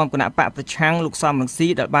មេដឹកនាំគណៈបកប្រឆាំងលោកសំរងស៊ី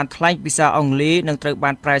ដែលបានថ្លែងភាសាអង់គ្លេសនិងត្រូវ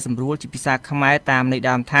បានប្រែសម្រួលជាភាសាខ្មែរតាមន័យ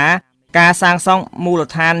ដើមថាការសាងសង់មូល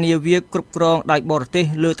ដ្ឋាននាវាគ្រប់គ្រងដោយបរទេស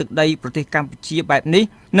លើទឹកដីប្រទេសកម្ពុជាបែបនេះ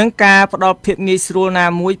និងការផ្ដល់ភាពងាយស្រួលណា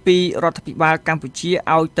មួយពីរដ្ឋាភិបាលកម្ពុជា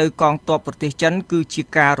ឲ្យទៅកងទ័ពប្រទេសចិនគឺជា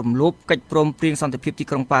ការរំលោភកិច្ចព្រមព្រៀងសន្តិភាពទី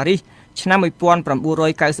ក្រុងប៉ារីសឆ្នាំ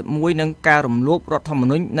1991និងការរំលោភរដ្ឋធម្ម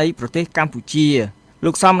នុញ្ញនៃប្រទេសកម្ពុជា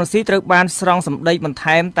លោកសំរងស៊ីត្រូវបានស្រង់សម្ដីបន្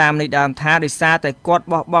ថែមតាមន័យដើមថាដោយសារតែគាត់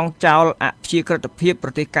បោះបង់ចោលអព្យាក្រឹតភាពប្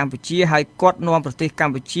រទេសកម្ពុជាហើយគាត់នាំប្រទេសក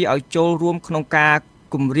ម្ពុជាឲ្យចូលរួមក្នុងការ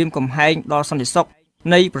គំរាមកំហែងដល់សន្តិសុខ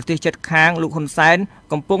នៃប្រទេសជិតខាងលោកហ៊ុនសែន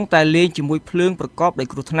កំពុងតែលេងជាមួយភ្លើងប្រកបដោយ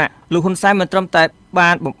គ្រោះថ្នាក់លោកហ៊ុនសែនមិនត្រឹមតែ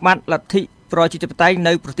បានបំបត្តិលទ្ធិប្រជាធិបតេយ្យ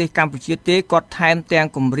នៅប្រទេសកម្ពុជាទេគាត់ថែមទាំង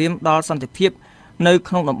គំរាមដល់សន្តិភាពនៅ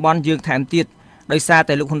ក្នុងតំបន់យើងថែមទៀតដោយសារ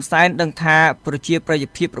តែលោកហ៊ុនសែនដឹងថាប្រជាប្រិយ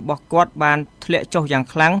ភាពរបស់គាត់បានធ្លាក់ចុះយ៉ាង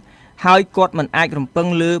ខ្លាំងហើយគាត់មិនអាចរំពឹង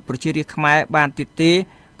លើប្រជារាស្ត្រខ្មែរបានទៀតទេ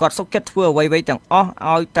គាត់សុខចិត្តធ្វើអ្វីៗទាំងអស់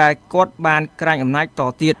ឲ្យតែគាត់បានក្រាញអំណាចត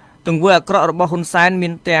ទៀតទង្វើអាក្រក់របស់ហ៊ុនសែនមា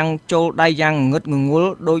នទាំងចូលដៃយ៉ាងងឹតងងុល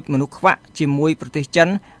ដោយមនុស្សខ្វាក់ជាមួយប្រទេសចិន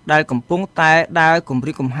ដែលកំពុងតែដើរគំ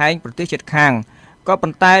រាមកំហែងប្រទេសជិតខាងក៏ប៉ុ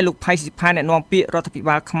ន្តែលោកផៃស៊ីផានអ្នកនាំពាក្យរដ្ឋាភិ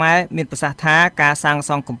បាលខ្មែរមានប្រសាសន៍ថាការសាង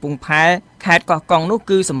សង់កំពង់ផែខេត្តកោះកុងនោះ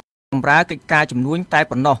គឺសម្រាប់កិច្ចការជំនួញតែ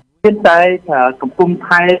ប៉ុណ្ណោះមានតែកំពង់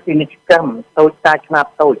ផែពាណិជ្ជកម្មតូចតាចខ្នាត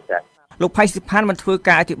តូចចា៎លោកផៃស៊ីផានបានធ្វើ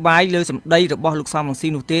ការអធិប្បាយលើសម្ដីរបស់លោកសំរងស៊ី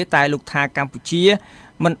នោះទេតែលោកថាកម្ពុជា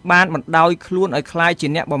មិនបានបណ្ដោយខ្លួនឲ្យคล้ายជា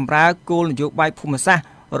អ្នកបម្រើគោលនយោបាយភូមិសាស្ត្រ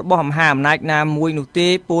របស់មហាអំណាចណាមួយនោះទេ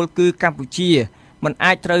ពោលគឺកម្ពុជាមិន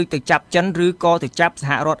អាចត្រូវទៅចាប់ចិនឬក៏ទៅចាប់ស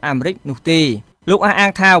ហរដ្ឋអាមេរិកនោះទេលោកអះអា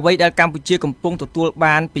ងថាអ្វីដែលកម្ពុជាកំពុងទទួល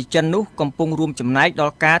បានពីចិននោះកំពុងរួមចំណែកដ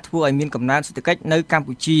ល់ការធ្វើឲ្យមានកំណើនសេដ្ឋកិច្ចនៅកម្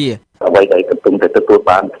ពុជាអ្វីដែលកំពុងតែទទួល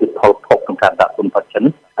បានភាពផលផុសក្នុងការដាក់ទុនបច្ចុប្បន្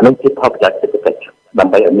នអានោះជាផលប្រយោជន៍សេដ្ឋកិច្ចដើ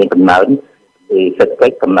ម្បីឲ្យមានកំណើនសេដ្ឋកិ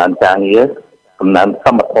ច្ចកំណើនការងារកំណើនស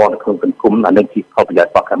មត្ថភាពក្នុងសង្គមអានេះជាផលប្រយោជ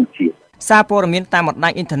ន៍របស់កម្ពុជាសារព័ត៌មានតាមបណ្ដា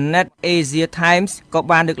ញអ៊ីនធឺណិត Asia Times ក៏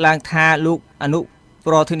បានលើកឡើងថាលោកអនុ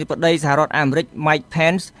ប្រធានាធិបតីសហរដ្ឋអាមេរិក Mike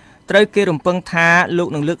Pence ត្រូវគេរំពឹងថាលោក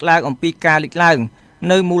នឹងលើកឡើងអំពីការលេចឡើង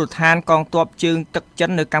នៅមូលដ្ឋានកងទ័ពជើងទឹកចិន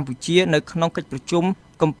នៅកម្ពុជានៅក្នុងកិច្ចប្រជុំ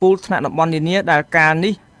កំពូលថ្នាក់តំបន់នានាដែលការ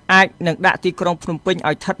នេះអាចនឹងដាក់ទីក្រុងភ្នំពេញ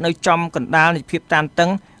ឲ្យស្ថិតនៅចំកណ្ដាលនៃភាពតានតឹង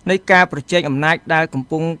នៃការប្រជែងអំណាចដែលកំ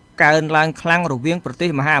ពុងកើនឡើងខ្លាំងរវាងប្រទេស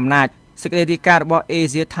មហាអំណាចសេចក្តីរាយការណ៍របស់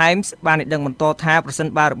Asia Times បានឲ្យដឹងបន្តថាប្រសិន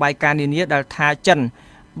បើរបាយការណ៍នានាដែលថាចិន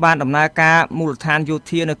បានដំណើរការមូលដ្ឋានយោ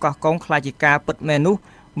ធានៅកោះកុងខ្លាចជាការពិតមែននោះ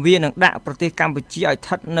វានឹងដាក់ប្រទេសកម្ពុជាឲ្យស្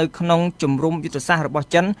ថិតនៅក្នុងជំរំយុទ្ធសាស្ត្ររបស់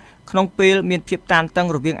ចិនក្នុងពេលមានភាពតានតឹង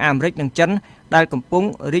រវាងអាមេរិកនិងចិនដែលកំពុង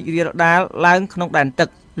រីករាលដាលឡើងក្នុងដែនទឹក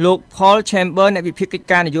លោក Paul Chamber អ្នកវិភាគកិច្ច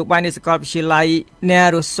ការនយោបាយនៃសាកលវិទ្យាល័យ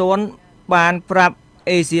Naroson បានប្រាប់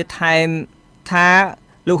Asia Time ថា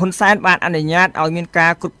លោកហ៊ុនសែនបានអនុញ្ញាតឲ្យមានកា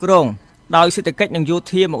រគ្រប់គ្រងដោយសេដ្ឋកិច្ចនិងយោ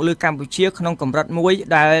ធាមកលើកម្ពុជាក្នុងកម្រិតមួយ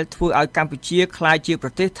ដែលធ្វើឲ្យកម្ពុជាក្លាយជាប្រ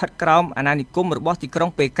ទេសស្ថិតក្រោមអាណានិគមរបស់ទីក្រុង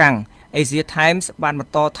ប៉េកាំង Asia Times បានប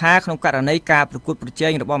ន្តថាក្នុងករណីការប្រកួតប្រជែ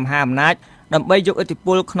ងរបស់មហាអំណាចដើម្បីយកឥទ្ធិព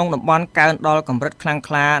លក្នុងតំបន់កើនដល់កម្រិតខ្លាំង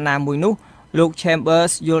ក្លាណាមួយនោះលោក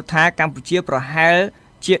Chambers យល់ថាកម្ពុជាប្រហែល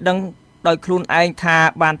ជាដឹងដោយខ្លួនឯងថា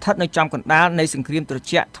បានស្ថិតនៅចំកណ្ដាលនៃសង្គ្រាមត្រ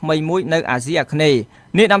ជាក់ថ្មីមួយនៅអាស៊ីអាគ្នេយ៍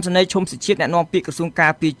នាយដំស្នេហ៍ឈុំសុជាតិអ្នកនាំពាក្យក្រសួងកា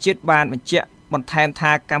រពារជាតិបានបញ្ជាក់បន្ថែម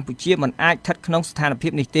ថាកម្ពុជាមិនអាចស្ថិតក្នុងស្ថានភា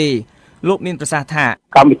ពនេះទេលោកមានប្រសាសន៍ថា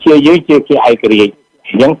កម្ពុជាយើងជាឯករាជ្យ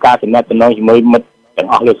អញ្ចឹងការតំណែងជាមួយមិត្តទាំង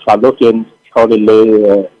អស់លើស្វាលោកយើងឈរលើ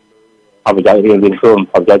អបយាយរៀងខ្លួន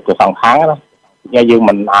អបយាយទៅសងខាងណាយើង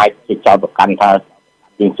មិនអាចជាចោទប្រកាន់ថា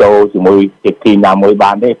យើងចូលជាមួយទីទីណាមួយ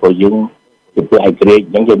បានទេព្រោះយើងជាឯករាជ្យអ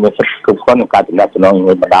ញ្ចឹងយើងមានសិទ្ធិគ្រប់គ្រាន់ក្នុងការតំណែងជា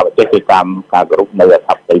មួយបណ្ដាប្រទេសទៅតាមការគោរពនៅអ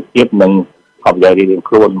ធិបតេយ្យភាពនិងអបយាយរៀង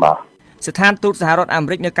ខ្លួនបាទស្ថានទូតសហរដ្ឋអាមេ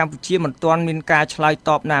រិកនៅកម្ពុជាមិនទាន់មានការឆ្លើយ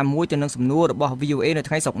តបណាមួយទៅនឹងសំណួររបស់ VOA នៅ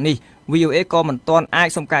ថ្ងៃសុក្រនេះ VOA ក៏មិនទាន់អាច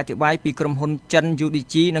សុំការអធិប្បាយពីក្រុមហ៊ុនចិន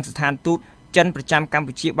UDG និងស្ថានទូតចិនប្រចាំកម្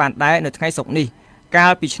ពុជាបានដែរនៅថ្ងៃសុក្រនេះកា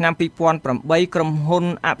លពីឆ្នាំ2008ក្រុមហ៊ុន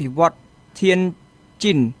អភិវឌ្ឍធាន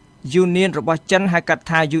ជីន Union របស់ចិនហៅកាត់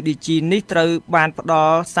ថា UDG នេះត្រូវបានផ្ដ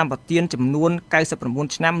ល់សម្បទានចំនួន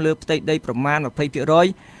99ឆ្នាំលើផ្ទៃដីប្រមាណ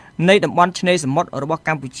 20% នៃតំបន់ឆ្នេរសមុទ្ររបស់ក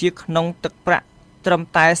ម្ពុជាក្នុងទឹកប្រាក់ត្រឹម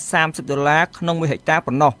តែ$30ក្នុង1ហិកតា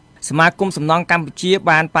ប៉ុណ្ណោះសមាគមសំណង់កម្ពុជា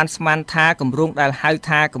បានប៉ាន់ស្មានថាគម្រោងដែលហៅ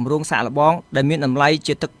ថាគម្រោងសាកល្បងដែលមានតម្លៃ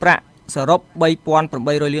ជាទឹកប្រាក់សរុប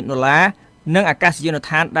$3,800 លាននិងអាកាសយានដ្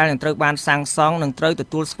ឋានដែលនឹងត្រូវបានសាងសង់នឹងត្រូវទ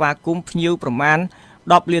ទួលស្វាគមន៍ភ្ញៀវប្រមាណ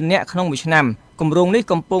10លាននាក់ក្នុងមួយឆ្នាំគម្រោងនេះ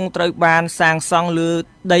កំពុងត្រូវបានសាងសង់លើ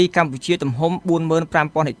ដីកម្ពុជាទំហំ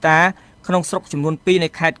45,000ហិកតាក្នុងស្រុកចំនួន2នៃ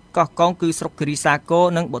ខេត្តកោះកុងគឺស្រុកគិរីសាគរ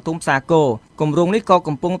និងបទុមសាគរគម្រោងនេះក៏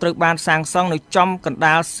កំពុងត្រូវបានសាងសង់នៅចំកណ្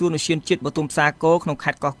ដាលសួនឧទ្យានជាតិបទុមសាគរក្នុង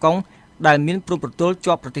ខេត្តកោះកុងដែលមានព្រំប្រទល់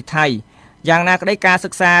ជាប់ប្រទេសថៃយ៉ាងណាក្តីការសិ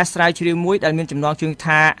ក្សាស្រាវជ្រាវមួយដែលមានចំណងជើង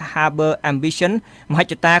ថា Harbor Ambition មហិ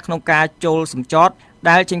ច្ឆតាក្នុងការចូលសម្ចត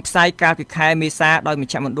ដែលចេញផ្សាយកាលពីខែមេសាដោយម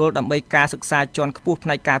ជ្ឈមណ្ឌលដើម្បីការសិក្សាជាន់ខ្ពស់ផ្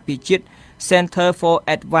នែកការពារជាតិ Center for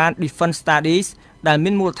Advanced Defense Studies ដែលមា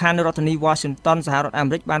នមូលដ្ឋាននៅរដ្ឋធានី Washington សហរដ្ឋអា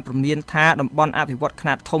មេរិកបានព្រមានថាតំបន់អភិវឌ្ឍខ្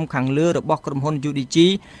នាតធំខាងលើរបស់ក្រុមហ៊ុន UDG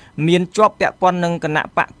មានជាប់ពាក់ព័ន្ធនឹងគណៈ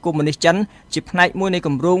បកកុម្មុយនីសចិនជាផ្នែកមួយនៃគ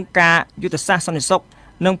ម្រោងការយុទ្ធសាស្ត្រសន្តិសុខ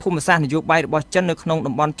និងភូមិសាស្ត្រនយោបាយរបស់ចិននៅក្នុង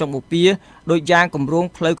តំបន់ចុងបូព៌ាដោយយ៉ាងគម្រោង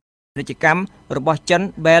ផ្លូវពាណិជ្ជកម្មរបស់ចិន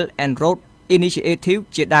Belt and Road Initiative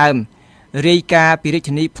ជាដើមរាយការណ៍ពីរាជ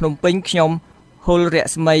ធានីភ្នំពេញខ្ញុំហុលរ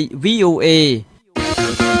ស្មី VOA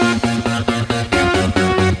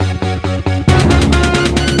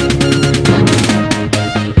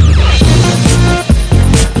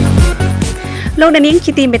លោកនាង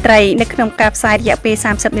ជាទីមេត្រីនៅក្នុងការផ្សាយរយៈពេល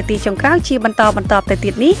30នាទីចុងក្រោយជាបន្តទៅទៀ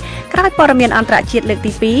តនេះក្រោយព័ត៌មានអន្តរជាតិលើក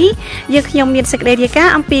ទី2យើងខ្ញុំមានសេចក្តីរាយការ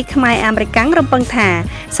ណ៍អំពីខ្មែរអាមេរិកាំងរំពឹងថា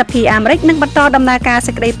សភាអាមេរិកនឹងបន្តដំណើរការ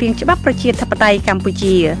សេចក្តីព្រាងច្បាប់ប្រជាធិបតេយ្យកម្ពុ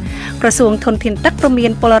ជាក្រសួងធនធានទឹកព្រមា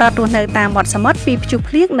នពលរដ្ឋរស់នៅតាមមាត់សមុទ្រពីព្យុះ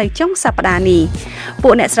ភ្លៀងនៅចុងសប្តាហ៍នេះពួ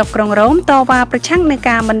កអ្នកស្រុកក្រុងរ៉ូមតវ៉ាប្រឆាំងនឹង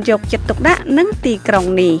ការមិនយកចិត្តទុកដាក់នឹងទីក្រុង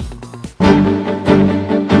នេះ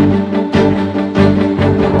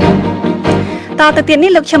តទៅទៀត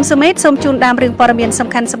នេះលោកឈឹមសុមេតសូមជូនដើមរឿងព័ត៌មានសំ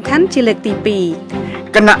ខាន់ជាលើកទី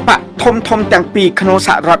2គណៈបកធំទាំងពីរក្នុងស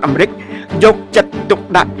ហរដ្ឋអាមេរិកយកចិត្តទុក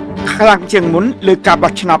ដាក់ខ្លាំងជាងមុនលើការ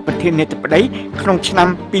បោះឆ្នោតប្រធានាធិបតីក្នុងឆ្នាំ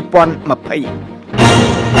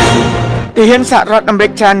2020ទាហានសហរដ្ឋអាមេរិ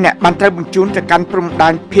កច្រើនអ្នកបានត្រូវបញ្ជូនទៅកាន់ព្រំដែ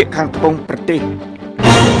នភាគខាងត្បូងប្រទេស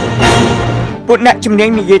ពួកអ្នកជំនាញ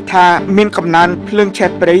និយាយថាមានកំណើនភ្លើងឆេះ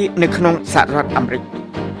ព្រៃនៅក្នុងសហរដ្ឋអាមេរិក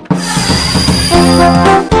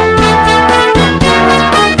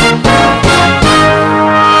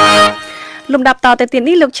លំដាប់តទៅទៀត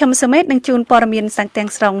នេះលោកឈឹមសមេតនឹងជូនព័ត៌មានសាំងទាំង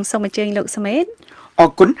ស្រុងសូមអញ្ជើញលោកសមេតអរ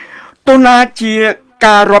គុណតូណាជា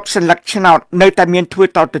ការរាប់សន្លឹកឆ្នោតនៅតែមានធ្វើ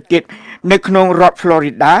តទៅទៀតនៅក្នុងរដ្ឋ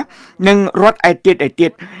Florida និងរដ្ឋឯទៀ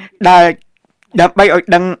តដែលដើម្បីឲ្យ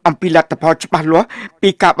ដឹងអំពីលទ្ធផលច្បាស់លាស់ពី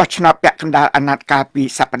ការបោះឆ្នោតពាក់កណ្ដាលអាណត្តិកាលពី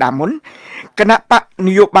សប្តាហ៍មុនគណៈបកន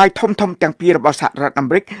យោបាយធំទាំងពីររបស់សហរដ្ឋអា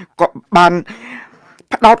មេរិកក៏បាន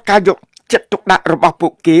ផ្ដោតការយកចិត្តទុកដាក់របស់ពួ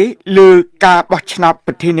កគេលើការបោះឆ្នោត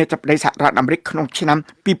ប្រធានាធិបតីសហរដ្ឋអាមេរិកក្នុងឆ្នាំ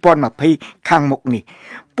2020ខាងមុខនេះ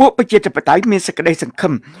ពួកប្រជាធិបតេយ្យមានសេចក្តីសង្ឃឹ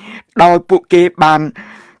មដោយពួកគេបាន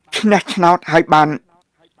ឈ្នះឆ្នោតហើយបាន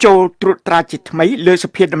ចូលត្រួតត្រាជាថ្មីលើស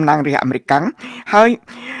ភាតំណាងរាស្ត្រអាមេរិកហើយ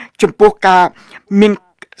ចំពោះការមាន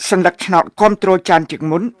សញ្ញាឆ្នោតគ្រប់គ្រងចានជាង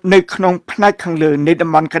មុននៅក្នុងផ្នែកខាងលើនៃតំ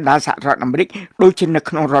បន់កណ្ដាលសហរដ្ឋអាមេរិកដូចជានៅ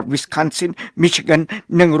ក្នុងរដ្ឋ Wisconsin, Michigan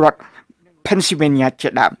និងរដ្ឋ Pennsylvania ជា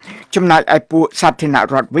ដើមចំណែកឯពួកសាធារណ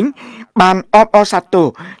រដ្ឋវិញបានអបអរសាទរ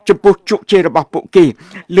ចំពោះជោគជ័យរបស់ពួកគេ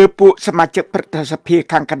លើពួកសមាជិកព្រឹទ្ធសភា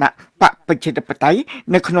ខាងគណៈបកប្រជាធិបតេយ្យ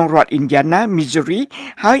នៅក្នុងរដ្ឋ Indiana, Missouri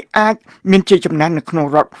ហើយអាចមានជ័យជំនះនៅក្នុង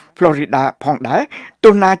រដ្ឋ Florida ផងដែរ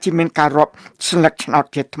ទោះណាជាមានការរាប់សន្លឹកឆ្នោត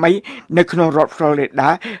ជាថ្មីនៅក្នុងរដ្ឋ Florida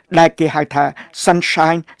ដែលគេហៅថា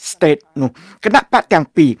Sunshine State នោះគណៈបកទាំង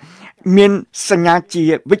ពីរមានសញ្ញាជា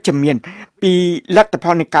វិជ្ជមានពីលទ្ធផ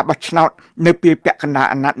លនៃការបោះឆ្នោតនៅពេលពាក់កណ្ដាល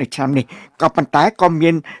អាណត្តិនៃឆ្នាំនេះក៏ប៉ុន្តែក៏មា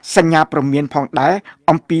នសញ្ញាព្រមានផងដែរ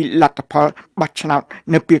អំពីលទ្ធផលបោះឆ្នោត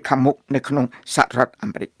នៅពេលខាងមុខនៅក្នុងសហរដ្ឋអា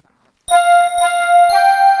មេរិក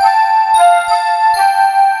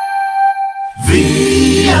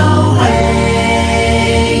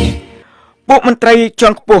ពួកមន្ត្រីជា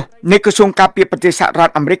ន់ខ្ពស់នៃក្រសួងការពារប្រទេសសហរដ្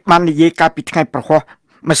ឋអាមេរិកបាននិយាយកាលពីថ្ងៃប្រហោះ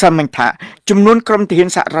ម្សិលមិញថាចំនួនក្រុមទាហាន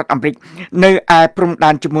សហរដ្ឋអាមេរិកនៅឯព្រំដែ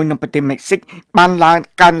នជាមួយនឹងប្រទេសមិចស៊ិកបាន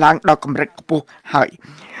កើនឡើងដល់កម្រិតខ្ពស់ហើយ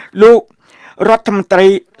លោករដ្ឋមន្ត្រី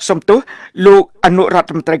សំទោសលោកអនុរដ្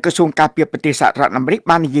ឋមន្ត្រីក្រសួងការពារប្រទេសសហរដ្ឋអាមេរិក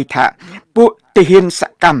បាននិយាយថាពួកទាហានស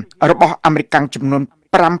កម្មរបស់អាមេរិកចំនួន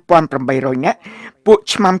 5,800 នាក់ពួក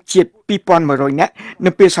ឆ្មាំជាតិ 2,100 នាក់នៅ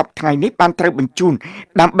ពេលសប្តាហ៍ថ្ងៃនេះបានត្រូវបញ្ជូន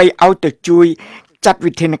ដើម្បីឲ្យទៅជួយចាត់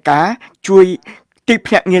វិធានការជួយទី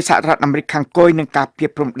ភ្នាក់ងារសហរដ្ឋអាមេរិកខាងគយនឹងការពារ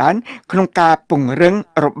ព្រំដែនក្នុងការពង្រឹង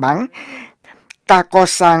របាំងការក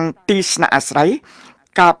សាងទីស្នាក់អាស្រ័យ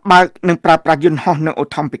ការបើកនិងប្រើប្រាស់យន្តហោះនិងអូ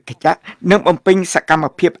ថូម៉ាទិកនិងបំពេញសកម្ម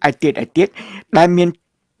ភាពឯទៀតដែលមាន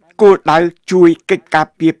គោលដៅជួយកិច្ចការ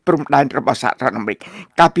ពារព្រំដែនរបស់សហរដ្ឋអាមេរិក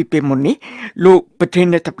កាលពីពេលមុននេះលោកប្រធា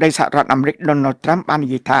នាធិបតីសហរដ្ឋអាមេរិក Donald Trump បាននិ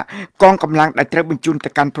យាយថាកងកម្លាំងដែលត្រូវបញ្ជូនទៅ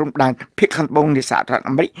កាន់ព្រំដែនភាគខាងត្បូងនៃសហរដ្ឋ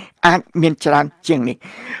អាមេរិកអាចមានច្រើនជាងនេះ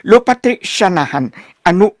លោក Patrick Shanahan អ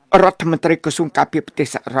នុរដ្ឋមន្ត្រីក្រសួងការពារប្រទេស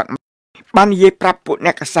សហរដ្ឋអាមេរិកបាននិយាយប្រាប់ពួកអ្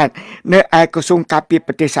នកកាសែតនៅឯក្រសួងការពារ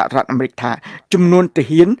ប្រទេសសហរដ្ឋអាមេរិកថាចំនួនទា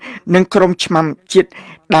ហាននិងក្រុមឆ្មាំជាតិ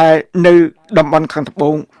ដែលនៅតំបន់ខាងត្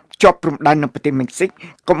បូងជាប់ព្រំដែននៅប្រទេសមិចស៊ិក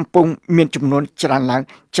កំពុងមានចំនួនច្រើនឡើ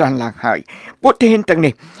ងហើយពួកទាហានទាំង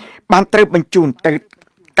នេះបានត្រូវបញ្ជូនទៅ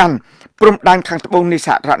កាន់ព្រំដែនខាងត្បូងនៃស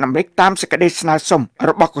ហរដ្ឋអាមេរិកតាមសេចក្តីស្នើសុំ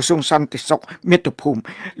របស់ក្រសួងសន្តិសុខមាតុភូមិ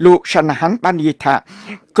លោក Shanahan បាននិយាយថា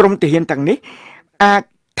ក្រុមទាហានទាំងនេះអាច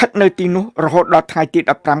ស្ថិតនៅទីនោះរហូតដល់ថ្ងៃទី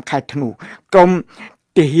15ខែធ្នូក្រុម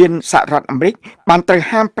ទាហានសហរដ្ឋអាមេរិកបានត្រូវ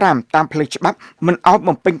ហាម5តាមផ្លូវច្បាប់មិនឲ្យ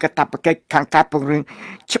បំពេញកាតព្វកិច្ចខាងការពង្រឹង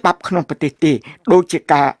ច្បាប់ក្នុងប្រទេសទេដូចជា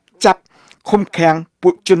ការចាប់ឃុំឃាំងពួ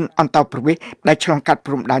កជនអន្តោប្រវេសន៍ដែលឆ្លងកាត់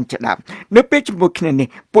ព្រំដែនជាដើមនៅពេលជាមួយគ្នានេះ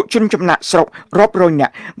ពួកជនចំណាក់ស្រុករាប់រយនា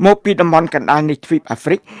ក់មកពីតំបន់កណ្ដាលនៃទ្វីបអាហ្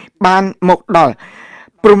វ្រិកបានមកដល់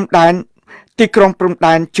ព្រំដែនទីក្រុងព្រំ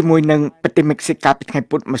ដែនជាមួយនឹងប្រទេសមិចស៊ិកកាលពីថ្ងៃ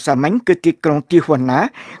ពុធម្សិលមិញគឺទីក្រុងទីហួណា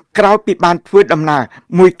ក្រោយពីបានធ្វើដំណើរ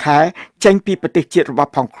មួយខែចេញពីប្រទេសជាតិរប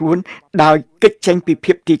ស់ផងខ្លួនដោយគេចចេញពី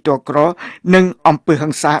ភាពទីទាល់ក្រនិងអំពើហិ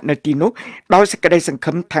ង្សានៅទីនោះដោយសេចក្តីសង្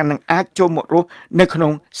ឃឹមថានឹងអាចចូលមករស់នៅក្នុ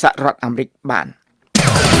ងសហរដ្ឋអាមេរិកបាន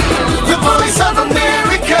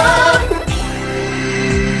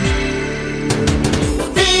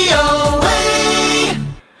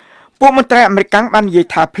ពួកមន្ត្រីអាមេរិកបាននិយាយ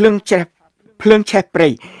ថាភ្លើងឆេះព្រៃ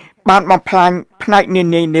បានបំផ្លាញផ្នែកនា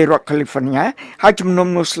នានៃរដ្ឋ California ហើយចំនួន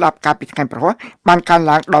មនុស្សស្លាប់កាលពីថ្ងៃប្រហោះបានកើន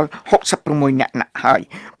ឡើងដល់66នាក់ហើយ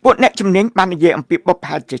ពួកអ្នកជំនាញបាននិយាយអំពីបុព្វ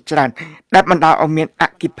ហេតុជាច្រើនដែលបណ្ដាលឲ្យមានអ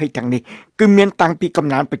គ្គិភ័យទាំងនេះគឺមានតាំងពីកំ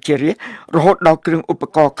ណើនប្រជារាស្ត្ររហូតដល់គ្រឿងឧប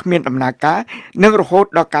ករណ៍គ្មានដំណើរការនិងរហូត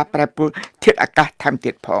ដល់ការប្រែប្រួលធាតុអាកាសថែម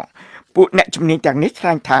ទៀតផងពួកអ្នកជំនាញទាំងនេះថ្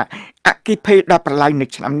លែងថាអគ្គិភ័យដ៏ប្រឡាយនៅ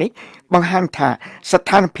ឆ្នាំនេះបង្ហាញថាស្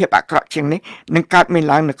ថានភាពអាក្រក់ជាងនេះនឹងកើតមាន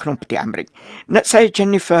ឡើងនៅក្នុងប្រទេសអាមេរិកអ្នកស្រី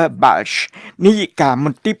Jennifer Balch នាយិកាម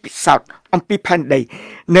ន្ទីរពិសោធន៍អំពីផែនដី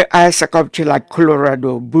នៅឯសាកលវិទ្យាល័យ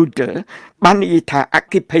Colorado Boulder បាននិយាយថាអ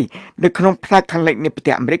គ្គិភ័យនៅក្នុងផ្នែកខាងលិចនៃប្រ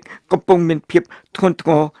ទេសអាមេរិកកំពុងមានភាពធ្ងន់ធ្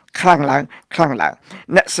ងរខ្លាំងឡើង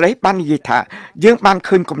អ្នកស្រីបាននិយាយថាយើងបាន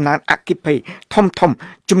ឃើញកំណើនអគ្គិភ័យធំ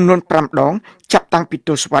ចំនួន5ដងចាប់តាំងពីទ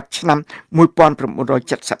សវត្សរ៍ឆ្នាំ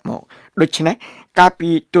1970មកដូច្នេះកាលពី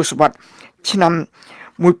ទសវត្សរ៍ឆ្នាំ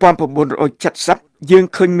1970យើង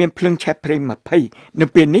ឃើញមានភ្លើងឆេះព្រៃ20នៅ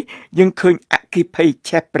ពេលនេះយើងឃើញអគ្គិភ័យ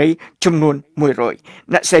ឆេះព្រៃចំនួន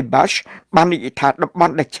100អ្នកស្រី Bush បាននិយាយថាតំប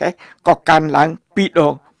ន់ដែលឆេះក៏កើនឡើង2ដ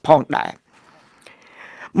ងផងដែរ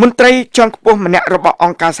មន្ត្រីជាន់ខ្ពស់ម្នាក់របស់អ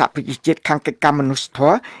ង្គការសហប្រជាជាតិខាងកិច្ចការមនុស្សធ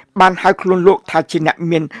ម៌បានហៅខ្លួនលោកថាជាអ្នក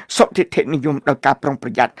មានសុទិដ្ឋិនិយមដោយការប្រុងប្រ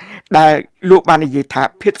យ័ត្នដែលលោកបាននិយាយថា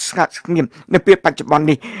ភាពស្ងាត់ស្ងៀមនៅពេលបច្ចុប្បន្ន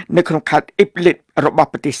នេះនៅក្នុងខេត្តអ៊ីបលីតរបស់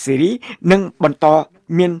ប្រទេសសេរីនឹងបន្ត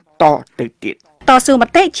មានតទៅទៀតត តស៊ូម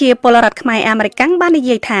តិជាពលរដ្ឋខ្មែរអាមេរិកបាននិ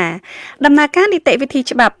យាយថាដំណើរការនីតិវិធី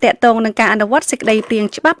ច្បាប់តាក់ទងនឹងការអនុវត្តសេចក្តីព្រាង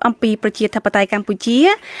ច្បាប់អំពីប្រជាធិបតេយ្យកម្ពុជា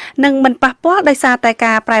នឹងមិនប៉ះពាល់ដោយសារតែ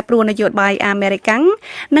ការប្រែប្រួលនយោបាយអាមេរិក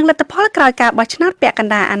និងលទ្ធផលក្រោយការបោះឆ្នោតពាក់ក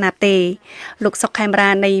ណ្ដាលអាណត្តិទេលោកសុកខេមរា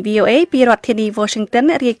នៃ VOA ពីរដ្ឋធានី Washington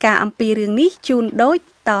រាយការណ៍អំពីរឿងនេះជូនដូច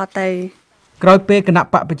តទៅក្រោយពេលគណៈ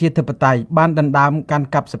បកប្រជាធិបតេយ្យបានដណ្ដើមកាន់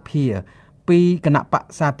កាប់សភាពីគណៈបក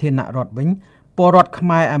សាធារណរដ្ឋវិញពលរដ្ឋខ្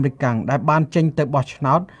មែរអាមេរិកដែលបានចេញទៅបោះឆ្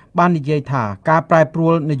នោតបាននិយាយថាការប្រែប្រួ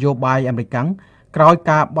លនយោបាយអាមេរិកក្រោយ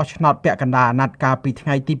ការបោះឆ្នោតពាក់កណ្ដាលអាណត្តិកាលពីថ្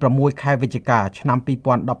ងៃទី6ខែវិច្ឆិកាឆ្នាំ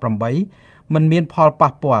2018មិនមានផល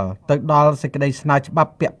ប៉ះពាល់ទៅដល់សេចក្តីស្នើច្បា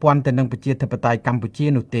ប់ពាក់ព័ន្ធទៅនឹងប្រជាធិបតេយ្យកម្ពុជា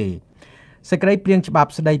នោះទេសេចក្តីព្រាងច្បាប់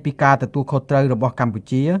ស្តីពីការទទួលខុសត្រូវរបស់កម្ពុ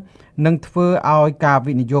ជានឹងធ្វើឲ្យការ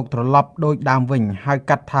វិនិយោគត្រឡប់ដូចដើមវិញហៅ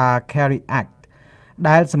កាត់ថា Carry Act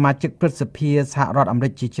ដែលសមាជិកព្រឹទ្ធសភាសហរដ្ឋអាមេរិ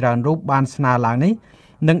កជាច្រើនរូបបានស្នើឡើងនេះ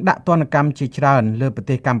នឹងដាក់ទណ្ឌកម្មជាច្រើនលើប្រ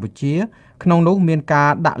ទេសកម្ពុជាក្នុងនោះមានការ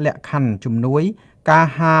ដាក់លក្ខខណ្ឌជំនួយការ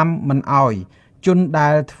ហាមមិនអោយជនដែ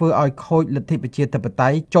លធ្វើឲ្យខូចលទ្ធិប្រជាធិបតេ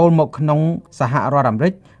យ្យចូលមកក្នុងសហរដ្ឋអាមេរិ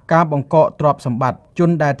កការបង្កកទ្រព្យសម្បត្តិជន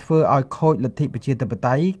ដែលធ្វើឲ្យខូចលទ្ធិប្រជាធិប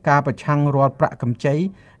តេយ្យការប្រឆាំងរាល់ប្រាក់កម្ចី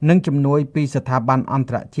និងជំនួយពីស្ថាប័នអន្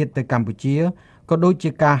តរជាតិទៅកម្ពុជាក៏ដូចជា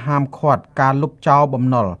ការហាមឃាត់ការលុបចោលបំ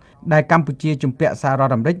ណុលដែលកម្ពុជាជំពាក់សហរដ្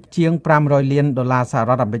ឋអាមេរិកជាង$500 លានសហ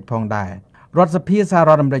រដ្ឋអាមេរិកផងដែររដ្ឋសភាសហរ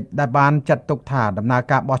ដ្ឋអាមេរិកដែលបានចាត់ទុកថាដំណើរ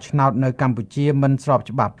ការបោះឆ្នោតនៅកម្ពុជាមិនស្រប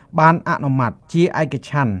ច្បាប់បានអនុម័តជាឯកច្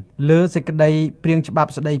ឆន្ទលើសេចក្តីព្រាងច្បាប់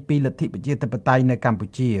ស្តីពីលទ្ធិប្រជាធិបតេយ្យនៅកម្ពុ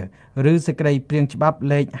ជាឬសេចក្តីព្រាងច្បាប់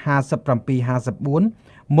លេខ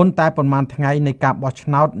5754មុនតែប៉ុន្មានថ្ងៃនៃការបោះឆ្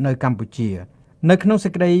នោតនៅកម្ពុជានៅក្នុងសេ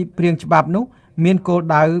ចក្តីព្រាងច្បាប់នោះមានគោល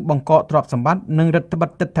ដៅបង្កកទ្រព្យសម្បត្តិនិងរដ្ឋបិទ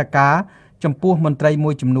ទិដ្ឋាការចំពោះមន្ត្រី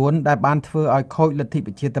មួយចំនួនដែលបានធ្វើឲ្យខូចលទ្ធិ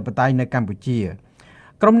ប្រជាធិបតេយ្យនៅកម្ពុជា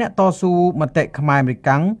ក្រុមអ្នកតស៊ូមតិខ្មែរអាមេរិក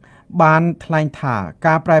បានថ្លែងថា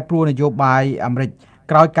ការប្រែប្រួលនយោបាយអាមេរិក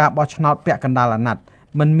ក្រោយការបោះឆ្នោតពាក់កណ្ដាលអាណត្តិ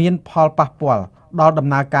មិនមានផលប៉ះពាល់ដល់ដំ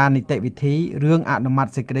ណើរការនីតិវិធីរឿងអនុម័ត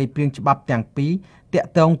សេចក្តីព្រាងច្បាប់ទាំងពីរទាក់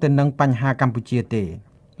ទងទៅនឹងបញ្ហាកម្ពុជាទេ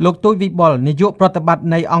លោកទូចវិបុលនាយកប្រតិបត្តិ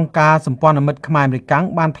នៃអង្គការសម្ព័ន្ធមិត្តខ្មែរអាមេរិក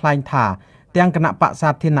បានថ្លែងថាទាំងគណៈបកសា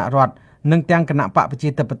ធារណរដ្ឋនិងទាំងគណៈបកប្រជា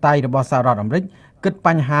ធិបតេយ្យរបស់សហរដ្ឋអាមេរិកគិតប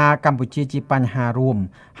ញ្ហាកម្ពុជាជាបញ្ហារួម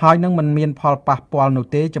ហើយនឹងមិនមានផលប៉ះពាល់នោះ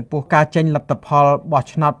ទេចំពោះការចេញលទ្ធផលបោះ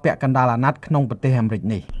ឆ្នោតពាក់កណ្ដាលអាណត្តិក្នុងប្រទេសអាមេរិក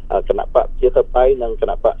នេះគណៈបកប្រជាធិបតេយ្យនិងគ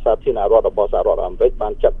ណៈបកសាធារណរដ្ឋរបស់សហរដ្ឋអាមេរិកបា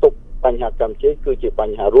នចាត់ទុកបញ្ហាកម្ពុជាគឺជាប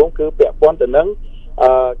ញ្ហារួមគឺពាក់ព័ន្ធទៅនឹង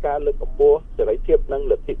ការលើកកម្ពស់សេរីភាពនិង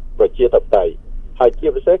លទ្ធិប្រជាធិបតេយ្យហើយជា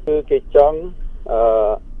ពិសេសគឺគេចង់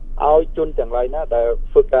ឲ្យជនទាំងឡាយណាដែល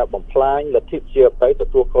ធ្វើការបំផ្លាញលទ្ធិប្រជាធិបតេយ្យទ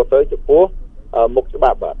ទួលខុសត្រូវចំពោះមុខច្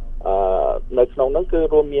បាប់បាទនៅក្នុងនោះគឺ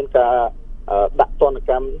រួមមានការដាក់ទណ្ឌ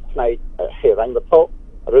កម្មផ្នែកហិរញ្ញវត្ថុ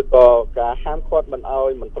ឬក៏ការហាមឃាត់មិនឲ្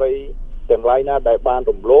យមន្ត្រីទាំងឡាយណាដែលបាន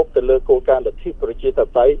រំលោភទៅលើគោលការណ៍លទ្ធិប្រជាធិប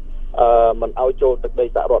តេយ្យមិនឲ្យចូលទឹកដី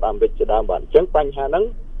សហរដ្ឋអាមេរិកជាដើមបាទអញ្ចឹងបញ្ហាហ្នឹង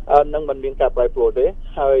នឹងមិនមានការប្រែប្រួលទេ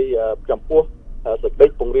ហើយចំពោះសេចក្តី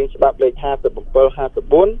ពង្រៀងច្បាប់លេខ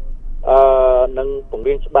5754និងពង្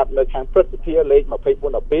រៀងច្បាប់នៅខាងព្រឹទ្ធសភាលេខ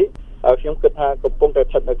2412ខ្ញុំគិតថាកំពុងតែ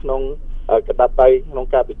ស្ថិតនៅក្នុងកណ្ដាប់ដៃក្នុង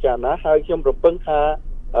ការពិចារណាហើយខ្ញុំរំពឹងថា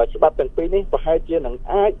ច្បាប់ទាំងពីរនេះប្រហែលជានឹង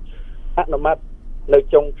អាចអនុម័តនៅ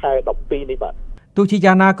ចុងខែ12នេះបាទទោះជា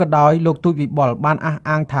យ៉ាងណាក៏ដោយលោកទូចវិបុលបានអះ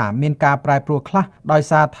អាងថាមានការប្រែប្រួលខ្លះដោយ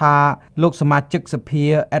សារថាលោកសមាជិកសភា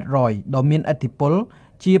អេដរយដ៏មានឥទ្ធិពល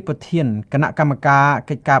ជាប្រធានគណៈកម្មការ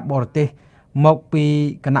កិច្ចការបរទេសមកពី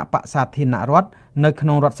គណៈបក្សសាធារណរដ្ឋនៅក្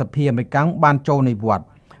នុងរដ្ឋសភាអាមេរិកបានចូលនិវត្តន៍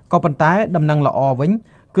ក៏ប៉ុន្តែដំណឹងល្អវិញ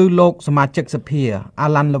គឺលោកសមាជិកសភា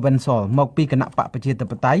Alan Leventhal មកពីគណៈបកប្រជាធិ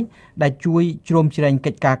បតេយ្យដែលជួយជ្រោមជ្រែង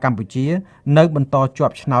កិច្ចការកម្ពុជានៅបន្តជា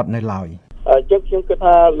ប់ឆ្នោតនៅឡើយជិះខ្ញុំគិត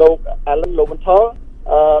ថាលោក Alan Leventhal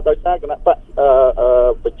ដោយសារគណៈបក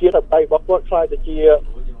ប្រជាធិបតេយ្យរបស់គាត់ខ្លាយទៅជា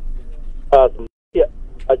សម្ភារ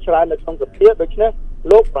ច្រើននៅក្នុងសភាដូច្នេះ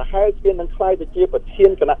លោកប្រហែលជានឹងខ្លាយទៅជាប្រធាន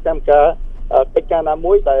គណៈកម្មការកិច្ចការណា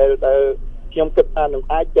មួយដែលខ្ញុំគិតថានឹង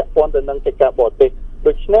អាចពាក់ព័ន្ធទៅនឹងកិច្ចការបរទេស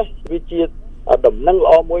ដូច្នេះវាជាដំណឹង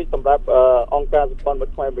ល្អមួយសម្រាប់អង្គការសម្ព័ន្ធមិ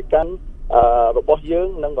ត្តខ្មែរអាមេរិករបស់យើង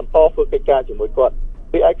នឹងបន្តធ្វើកិច្ចការជាមួយគាត់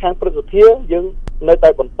ពីឯខាងព្រឹទ្ធសភាយើងនៅតែ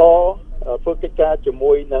បន្តធ្វើកិច្ចការជា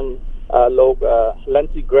មួយនឹងលោក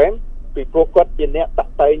Lindsey Graham ពីព្រោះគាត់ជាអ្នកតា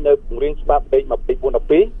ក់តែងនៅពង្រៀងច្បាប់លេខ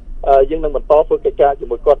2412យើងនឹងបន្តធ្វើកិច្ចការជា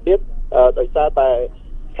មួយគាត់ទៀតដោយសារតែ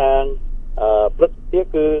ខាងព្រឹទ្ធសភា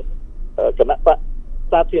គឺគណៈបក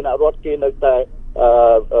សាធារណរដ្ឋគេនៅតែ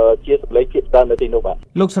ជាសម្លេងភាពស្ដារនៅទីនោះបាទ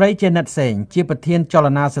លោកស្រីជាណិតសេងជាប្រធានចល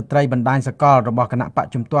នាស្ត្រីបណ្ដាញសកលរបស់គណៈបក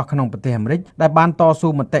ជំទាស់ក្នុងប្រទេសអាមេរិកដែលបានតស៊ូ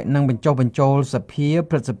មតិនិងបញ្ចុះបញ្ចូលសភា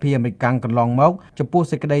ព្រឹទ្ធសភាអាមេរិកកន្លងមកចំពោះ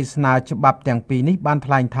សេចក្តីស្នើច្បាប់ទាំងពីរនេះបាន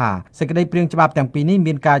ថ្លែងថាសេចក្តីព្រាងច្បាប់ទាំងពីរនេះ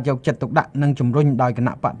មានការយកចិត្តទុកដាក់និងជំរុញដោយគ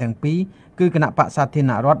ណៈបកទាំងពីរគឺគណៈបកសាធារ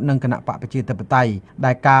ណរដ្ឋនិងគណៈបកប្រជាធិបតេយ្យ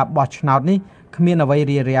ដែលការបោះឆ្នោតនេះគ្មានអ្វី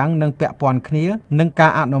រារាំងនឹងពាក់ព័ន្ធគ្នានឹងកា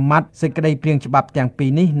រអនុម័តសេចក្តីព្រាងច្បាប់ទាំងពីរ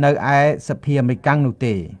នេះនៅឯសភាអាមេរិកនោះ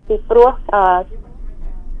ទេពីព្រោះសេច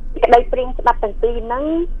ក្តីព្រាងច្បាប់ទាំងពីរហ្នឹង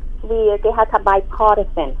វាគេហៅថា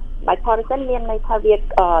bipartisan មានន័យថាវាគ្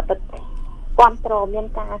រប់គ្រងមាន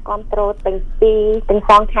ការគ្រប់គ្រងទាំង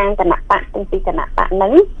សងខាងគណៈបកទាំងពីរគណៈបកហ្នឹ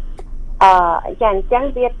ងយ៉ាងអញ្ចឹង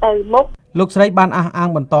វាទៅមុខលោកស្រីបានអះអាង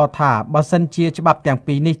បន្តថាបើសិនជាច្បាប់ទាំង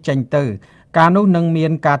ពីរនេះចេញទៅការនោះនឹងមា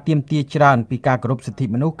នការទាមទារច្រើនពីការគោរពសិទ្ធិ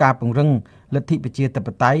មនុស្សការពង្រឹងលទ្ធិប្រជាធិប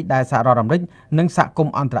តេយ្យដែលសហរដ្ឋអាមេរិកនិងសហគម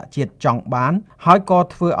ន៍អន្តរជាតិចង់បានហើយក៏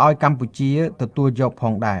ធ្វើឲ្យកម្ពុជាទទួលយកផ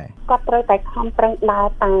ងដែរគាត់ត្រូវតែខំប្រឹងដើរ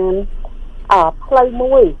តាមផ្លូវ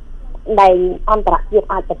មួយដែលអន្តរជាតិ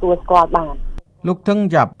អាចទទួលស្គាល់បានលោកថឹង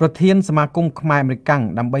យ៉ាប់ប្រធានសមាគមខ្មែរអាមេរិក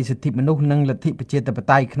ដើម្បីសិទ្ធិមនុស្សនិងលទ្ធិប្រជាធិប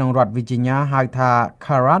តេយ្យក្នុងរដ្ឋ Virginia ហៅថា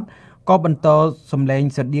Karat ក៏បន្តសម្លេង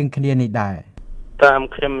ស្រដៀងគ្នានេះដែរតាម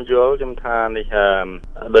ខ្ញុំយល់ខ្ញុំថានេះ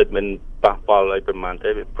ដូចមិនប៉ះពាល់អីប្រហែលទេ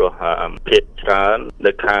ព្រោះភាគច្រើន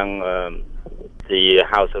នៅខាងthe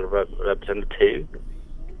House of Representatives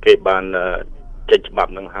គេបានចេញច្បា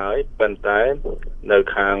ប់នឹងហើយប៉ុន្តែនៅ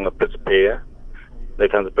ខាងព្រឹទ្ធសភានេះ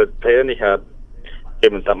គេ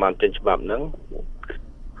មិនតាមចេញច្បាប់នឹង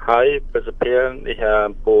ហើយព្រឹទ្ធសភានេះ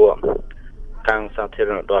ពួកខាងសាធារ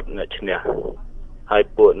ណរដ្ឋអ្នកឈ្នះហើយ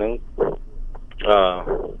ពួកនឹង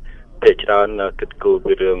ភាគច្រើនគិតគូរ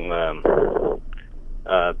ពីរឿង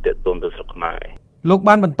ទាក់ទងទៅស្រុកខ្មែរលោក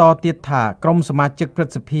បានបន្តទៀតថាក្រមសមាជិកព្រឹ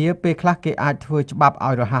ទ្ធសភាពេលខ្លះគេអាចធ្វើច្បាប់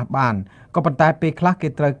ឲ្យរហ័សបានក៏ប៉ុន្តែពេលខ្លះគេ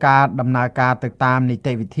ត្រូវការដំណើរការទៅតាមនី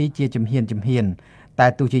តិវិធីជាជំហានតែ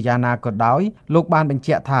ទោះជាយ៉ាងណាក៏ដោយលោកបានបញ្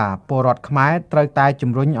ជាក់ថាពលរដ្ឋខ្មែរត្រូវតែ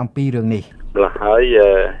ជំរុញអំពីរឿងនេះហើយ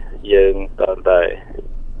យើងតើតែ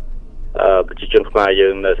ប្រជាជនខ្មែរយើ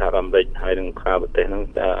ងនៅសហរដ្ឋអាមេរិកហើយនឹងខាងប្រទេសហ្នឹង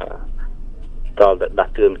តើដា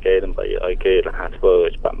ស់តឿនគេដើម្បីឲ្យគេរហ័សធ្វើ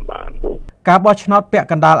ច្បាប់បានការបោះឆ្នោតពាក់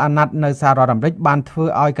កណ្ដាលអាណត្តិនៅសហរដ្ឋអាមេរិកបានធ្វើ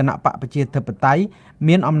ឲ្យគណៈបកប្រជាធិបតេយ្យ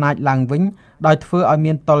មានអំណាចឡើងវិញដោយធ្វើឲ្យ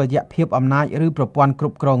មានតុល្យភាពអំណាចឬប្រព័ន្ធគ្រ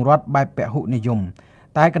ប់គ្រងរដ្ឋបែបពហុនិយម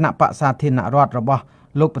តែគណៈបកសាធារណរដ្ឋរបស់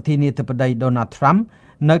លោកប្រធានាធិបតី Donald Trump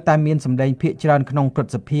នៅតែមានសម្លេងភាគច្រើនក្នុងព្រឹទ្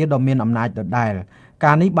ធសភាដ៏មានអំណាចដដែល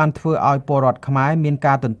ការនេះបានធ្វើឲ្យពលរដ្ឋខ្មែរមាន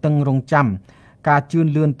ការទន្ទឹងរង់ចាំការជឿន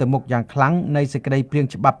លឿនទៅមុខយ៉ាងខ្លាំងនៃសេចក្តីព្រាង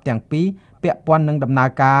ច្បាប់ទាំងពីរពាក់ព័ន្ធនឹងដំណើរ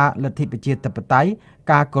ការលទ្ធិប្រជាធិបតេយ្យ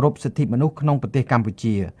ការគោរពសិទ្ធិមនុស្សក្នុងប្រទេសកម្ពុ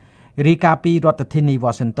ជារីកាពីរដ្ឋធានី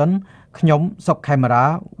Washington ខ្ញុំសុកខេមរា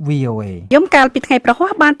VOA យមកាលពីថ្ងៃប្រហ័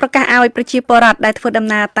សបានប្រកាសឲ្យប្រជាពលរដ្ឋដែលធ្វើដំ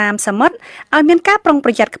ណើរតាមសមុទ្រឲ្យមានការប្រុងប្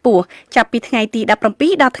រយ័ត្នខ្ពស់ចាប់ពីថ្ងៃទី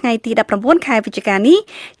17ដល់ថ្ងៃទី19ខែវិច្ឆិកានេះ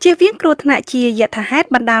ជៀសវាងគ្រោះថ្នាក់ជាយថាហេតុ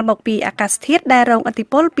បណ្ដាលមកពីអាកាសធាតុដែលរងឥទ្ធិ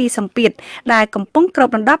ពលពីសម្ពាធដែលកំពុងគ្រប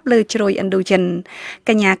ដណ្ដប់លើជ្រោយឥណ្ឌូចិនក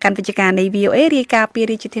ញ្ញាកាន់វិច្ឆិកានៃ VOA រាយការណ៍ពី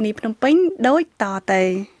រាជធានីភ្នំពេញដូចតទៅ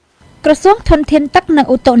ក្រសួងធនធានទឹកនិង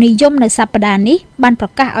ឧតុនិយមនៅសប្តាហ៍នេះបានប្រ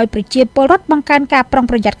កាសឲ្យប្រជាពលរដ្ឋបង្កើនការប្រុង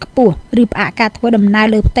ប្រយ័ត្នខ្ពស់ឬផ្អាកការធ្វើដំណើរ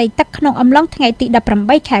លើផ្ទៃទឹកក្នុងអំឡុងថ្ងៃទី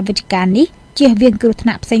18ខែវិច្ឆិកានេះជៀសវាងគ្រោះថ្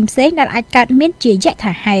នាក់ផ្សេងៗដែលអាចកើតមានជាយ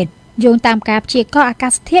ថាហេតុយោងតាមការព្យាករណ៍អាកា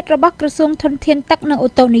សធាតុរបស់ក្រសួងធនធានទឹកនិងឧ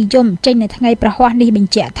តុនិយមចេញនៅថ្ងៃប្រហ័សនេះប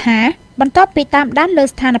ញ្ជាក់ថាបន្ទាប់ពីតាមដានលើ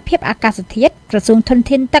ស្ថានភាពអាកាសធាតុក្រសួងធន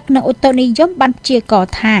ធានទឹកនិងឧតុនិយមបានព្យាករ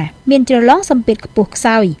ណ៍ថាមានជ្រលងសម្ពាធខ្ពស់ខ្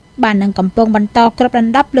សោយបាននឹងកំពុងបន្តគ្របដ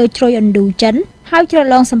ណ្ដប់លើជ្រោយឥណ្ឌូចិនហើយជ្រ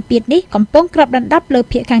លងសម្ពាធនេះកំពុងគ្របដណ្ដប់លើ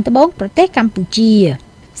ភាគខាងត្បូងប្រទេសកម្ពុជា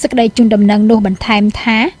សេចក្តីជូនដំណឹងនោះបន្ថែម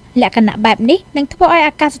ថាលក្ខណៈបែបនេះនឹងធ្វើឲ្យ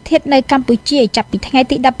អាកាសធាតុនៅកម្ពុជាចាប់ពីថ្ងៃ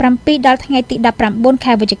ទី17ដល់ថ្ងៃទី19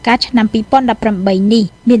ខែវិច្ឆិកាឆ្នាំ2018នេះ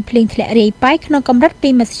មានភ្លៀងធ្លាក់រាយប៉ាយក្នុងកម្រិតពី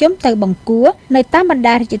មធ្យមទៅបង្គួរនៅតាមបណ្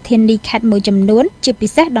ដារាជធានីខេត្តមួយចំនួនជាពិ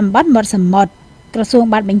សេសតំបន់មាត់សមុទ្រក្រសួង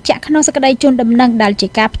បានបញ្ជាក់ក្នុងសេចក្តីជូនដំណឹងដែលជា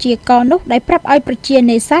ការព្យាករណ៍នោះដោយប្រាប់ឲ្យប្រជា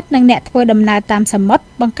នេសាទនិងអ្នកធ្វើដំណើរតាមសមុទ្រ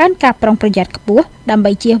បង្កើនការប្រុងប្រយ័ត្នខ្ពស់ដើម្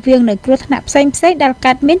បីជៀសវាងនូវគ្រោះថ្នាក់ផ្សេងៗដែល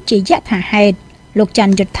កើតមានជាយថាហេតុលោកច័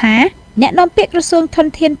ន្ទយុទ្ធាអ្នកនាំពាក្យក្រសួងធន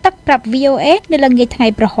ធានទឹកប្រាប់ VOA នៅល្ងាចថ្ងៃ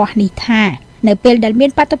ប្រហ័សនេះថានៅពេលដែលមា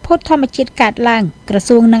នបាតុភូតធម្មជាតិកើតឡើងក្រ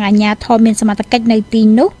សួងនិងអាជ្ញាធរមានសមត្ថកិច្ចនៅទី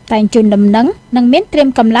នោះតែងជូនដំណឹងនិងមានត្រៀម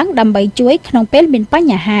កម្លាំងដើម្បីជួយក្នុងពេលមានប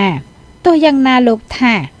ញ្ហាទោះយ៉ាងណាលោក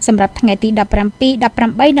ថាសម្រាប់ថ្ងៃទី17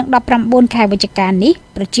 18និង19ខែវិច្ឆិកានេះ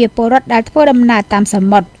ប្រជាពលរដ្ឋដែលធ្វើដំណើរតាមស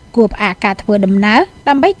មុទ្រគួរផ្អាកការធ្វើដំណើរ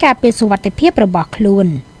ដើម្បីការពារសុវត្ថិភាពរបស់ខ្លួន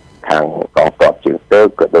ខ ខាងកងទ័ពជើងទឹក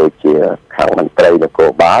ក៏ដូចជាខាងមន្ត្រីនគរ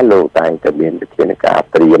បាលលោកតែងតែមានវិធានការ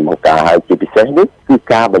ត្រៀមបង្ការហើយជាពិសេសនេះគឺ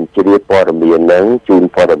ការបញ្ជ្រាបព័ត៌មាននឹងជូន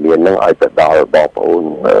ព័ត៌មាននឹងឲ្យទៅដល់បងប្អូន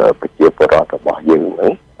ប្រជាពលរដ្ឋរបស់យើងហ្នឹ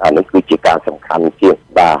ងអានេះគឺជាការសំខាន់ជាង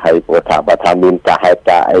បាទហើយព្រោះថាបើថាមានការហេតុ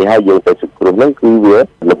ការអីហើយយើងទៅសង្គ្រោះហ្នឹងគឺវា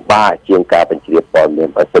លំបាកជាងការបញ្ជ្រាបព័ត៌មាន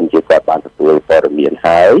បើសិនជាគាត់បានទទួលព័ត៌មាន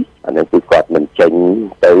ហើយអានេះគឺគាត់មិនចេញ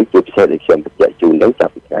ទៅជាពិសេសដូចខ្ញុំបញ្ជាក់ជូនហ្នឹងចា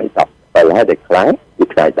ប់ពីថ្ងៃ10ហើយតែខ្លាំងពី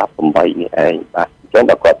ថ្ងៃ18នេះឯងបាទអញ្ចឹង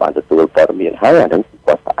បើគាត់បានទទួលព័ត៌មានហើយអាហ្នឹង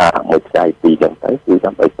គាត់ស្អាតមួយថ្ងៃពីរហ្នឹងទៅគឺ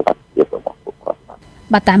ដើម្បីសុខភាពរបស់ពួកគាត់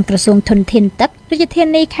បាទតាមក្រសួងធនធានទឹករាជធា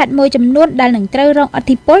នីខេត្តមួយចំនួនដែលនឹងត្រូវរងឥទ្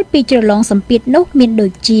ធិពលពីជ្រលងសម្ពាធនោះមានដូ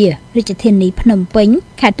ចជារាជធានីភ្នំពេញ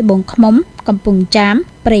ខេត្តត្បូងឃ្មុំកំពង់ចាម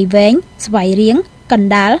ព្រៃវែងស្វាយរៀងកណ្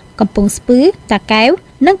ដាលកំពង់ស្ពឺតាកែវ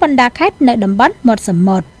និងបណ្ដាខេត្តនៅតំបន់មាត់ស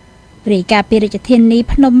មុទ្ររាយការណ៍ពីរាជធានី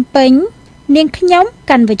ភ្នំពេញនាងខ្ញុំ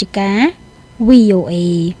កាន់វិជ្ជការ VOA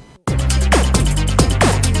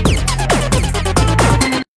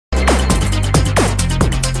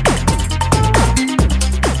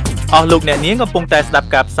អស់លោកអ្នកនាងកំពុងតែស្ដាប់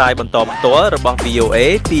ការផ្សាយបន្តផ្ទាល់របស់ VOA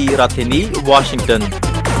ពីរដ្ឋធានី Washington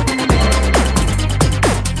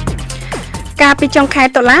កាលពីចុងខែ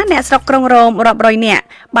តុលាអ្នកស្រុកក្រុងរ៉ូមរាប់រយនាក់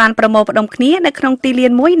បានប្រមូលផ្ដុំគ្នានៅក្នុងទីលា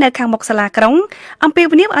នមួយនៅខាងមុខសាលាក្រុងអំពា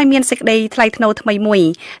វនាវឲ្យមានសេចក្តីថ្លៃថ្នូរថ្មីមួយ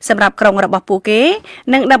សម្រាប់ក្រុងរបស់ពួកគេ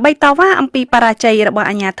និងដើម្បីតវ៉ាអំពីបរាជ័យរបស់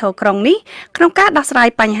អាជ្ញាធរក្រុងនេះក្នុងការដោះស្រាយ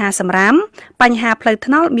បញ្ហាសម្រាមបញ្ហាផ្លូវ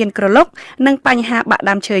ថ្នល់មានក្រឡុកនិងបញ្ហាបាក់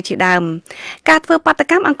ដាំឈើជាដើមការធ្វើបាត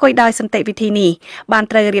កម្មអង្គុយដោយសន្តិវិធីនេះបាន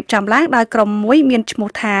ត្រូវរៀបចំឡើងដោយក្រុមមួយមានឈ្មោះ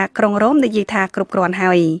ថាក្រុងរ៉ូមនិយាយថាគ្រប់គ្រាន់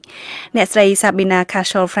ហើយអ្នកស្រី Sabina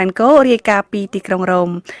Cashel Franco រាយការណ៍ពីទីក្រុងរ៉ូម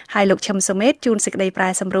ហើយលោកឈឹមសុមេតជួនសេចក្តីប្រែ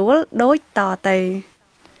សម្រួលដូចតទៅ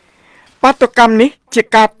បាតុកម្មនេះជា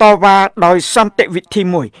ការតវ៉ាដោយសន្តិវិធី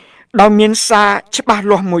មួយដោយមានសារច្បាស់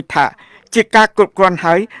លាស់មួយថាជាការគ្រប់គ្រាន់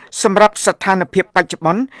ហើយសម្រាប់ស្ថានភាពបច្ចុប្ប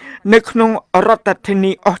ន្ននៅក្នុងរដ្ឋធា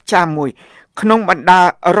នីអស្ចារ្យមួយក្នុងបណ្ដា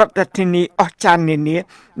រដ្ឋធានីអស្ចារ្យនានា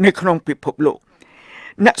នៅក្នុងពិភពលោក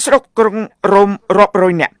អ្នកស្រុកក្រុងរ៉ូមរាប់រ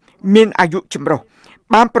យនាក់មានអាយុចម្រុះ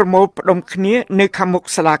បានប្រមូលផ្ដុំគ្នានៅខាងមុខ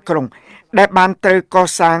សាលាក្រុងដែលបានត្រូវក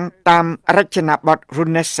សាងតាមរចនាបថ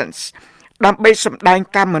Renaissance ដើម្បីសម្ដែង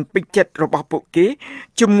ការមិនពេញចិត្តរបស់ពួកគេ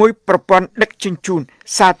ជាមួយប្រព័ន្ធដឹកជញ្ជូន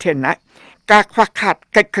សាធារណៈការខ្វះខាត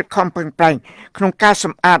កិច្ចខិតខំប្រឹងប្រែងក្នុងការស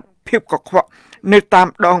ម្អាតភាពកខ្វក់នៅតាម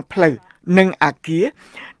ដងផ្លូវនិងអគារ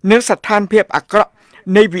និងស្ថានភាពអាក្រក់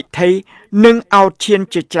នៃវិថីនិងអោឈាន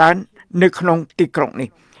ជាច្រើននៅក្នុងទីក្រុងនេះ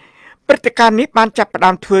ព្រឹត្តិការណ៍នេះបានចាប់ផ្ដើ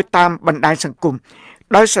មធ្វើតាមបណ្ដាញសង្គម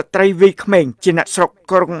ដោយស្ត្រីវ័យក្មេងជាអ្នកស្រុក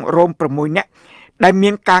ក្រុងរ៉ូម6នាក់ដែលមា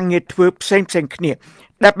នការងារធ្វើផ្សេងៗគ្នា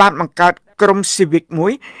ដែលបានបង្កើតក្រុមស៊ីវិកមួ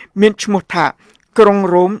យមានឈ្មោះថាក្រុង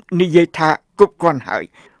រ៉ូមនិយាយថាគ្រប់គ្រាន់ហើយ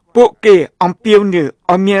ពួកគេអំពាវនាវ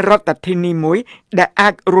ឲ្យមានរដ្ឋធានីមួយដែលអា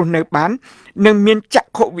ចរស់នៅបាននិងមានច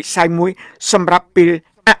ក្ខុវិស័យមួយសម្រាប់ពេល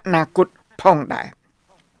អនាគតផងដែរ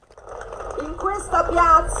In questa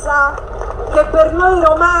piazza che per noi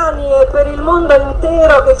romani e per il mondo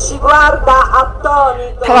intero che ci guarda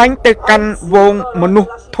attonito ថ្លែងទៅកាន់វងមនុស្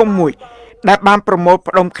សធំមួយដែលបានប្រមូល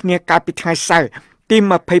ផ្ដុំគ្នាកាលពីថ្ងៃសៅរ៍ទី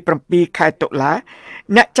27ខែតុលា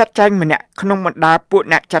អ្នកចាត់ចែងម្នាក់ក្នុងបណ្ដាពួក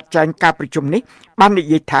អ្នកចាត់ចែងការប្រជុំនេះបាននិ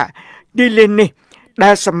យាយថាទីលាននេះដែ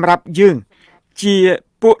លសម្រាប់យើងជា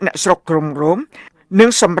ពួកអ្នកស្រុកក្រុងរ៉ូមនិង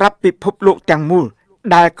សម្រាប់ពិភពលោកទាំងមូល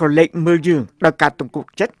ដែលក៏លេចមើលយើងដោយការទង្គក់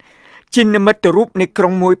ចិត្តជានិមិត្តរូបនៃក្រុ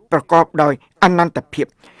ងមួយប្រកបដោយអនន្តភាព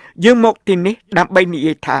យើងមកទីនេះដើម្បីនិ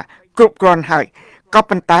យាយថាគ្រប់គ្រាន់ហើយក៏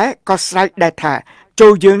ប៉ុន្តែក៏ស្រែកដែរថាចូ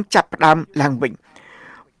លយើងចាប់ផ្ដើមឡើងវិញ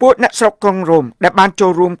ពួកអ្នកស្រុកក្រុងរ៉ូមដែលបានចូ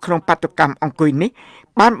លរួមក្នុងបាតុកម្មអង្គុយនេះ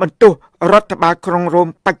បានបន្ទោសរដ្ឋបាលក្រុងរ៉ូម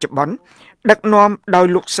បច្ចុប្បន្នដឹកនាំដោយ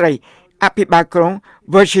លោកស្រីអភិបាលក្រុង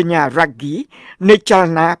Virginia Raggi នៃចល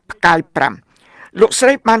នាផ្កាយ5លោកស្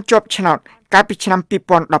រីបានជាប់ឆ្នោតកាលពីឆ្នាំ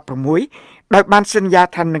2016ដោយបានសន្យា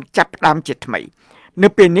ថានឹងចាប់ផ្ដើមជាថ្មីនៅ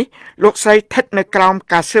ពេលនេះលោកស្រីស្ថិតនៅក្រោម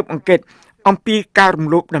ការស៊ើបអង្កេតអំពីការរំ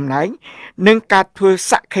លោភតំណែងនិងការធ្វើ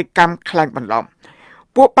សក្ខីកម្មក្លែងបន្លំ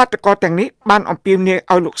ពួកបាតុករទាំងនេះបានអំពាវនាវ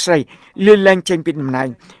ឲ្យលោកស្រីលាលែងចេញពីតំណែង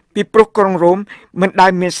ពីព្រោះក្រុងរ៉ូមមិនដែ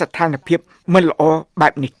លមានស្ថានភាពមិនល្អបែ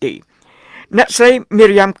បនេះទេអ្នកស្រី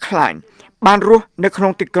Miriam Klein បានរស់នៅក្នុ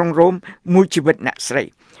ងទីក្រុងរ៉ូមមួយជីវិតអ្នកស្រី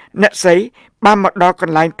បានមកដល់ក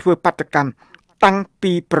ន្លែងធ្វើបាតុកម្មតាំង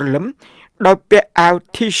ពីព្រលឹមដោយពាក់អាវ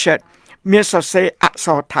T-shirt មានសរសេរអក្ស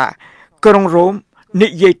រថាក្រុងរ៉ូមនិ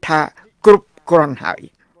យាយថាគ្រប់គ្រាន់ហើយ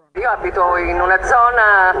Io abito in una zona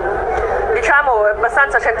diciamo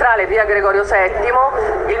abbastanza centrale via Gregorio VII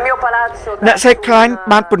il mio palazzo អ្នកស្រីខ្លាញ់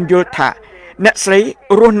បានពន្យល់ថាអ្នកស្រី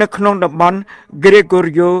រស់នៅក្នុងតំបន់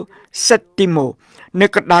Gregorio VII នៅ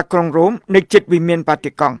កណ្ដាលក្រុងរ៉ូមនៅជិតវិមានវ៉ា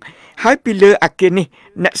ទីកង់ ហើយពីលើអាគារនេះ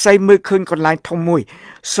អ្នកស្រីមើលឃើញកន្លែងធំមួយ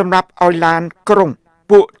សម្រាប់ឲ្យឡានក្រុង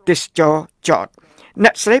ពួកទេសចរចតអ្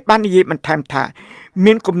នកស្រីបាននិយាយបន្ថែមថា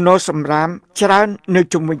មានគំនរសម្រាមច្រើននៅ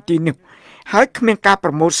ជុំវិញទីនេះហើយគ្មានការប្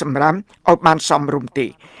រមូលសម្រាមឲ្យបានសមរម្យទេ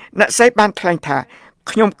អ្នកស្រីបានថ្លែងថា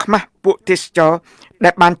ខ្ញុំខ្មាស់ពួកទេសចរដែ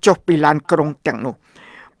លបានចុះពីឡានក្រុងទាំងនោះ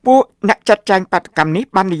ពួកអ្នកចាត់ចែងបាតុកម្មនេះ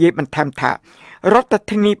បាននិយាយបន្ថែមថារដ្ឋ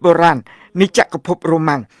ធានីបុរាណនៃចក្រភពរ៉ូ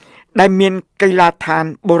ម៉ាំងដែលមានកីឡាដ្ឋាន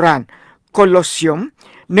បុរាណ Colosseum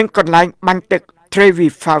និងកន្លែងបាញ់ទឹក Trevi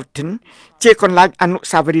Fountain ជាកន្លែងអនុស្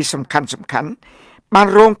សាវរីយ៍សំខាន់ៗបាន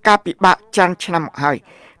រងការពិបាកច្រើនឆ្នាំមកហើយ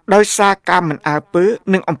ដោយសារការមិនអើពើ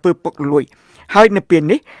និងអំពើពុករលួយហើយនៅពេល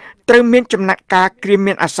នេះត្រូវមានចំណាត់ការគ្រា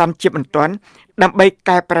មានអាសន្នជាបន្ទាន់ដើម្បី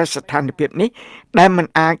កែប្រែស្ថានភាពនេះដែលមិន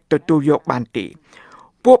អាចទទួលយកបានទេ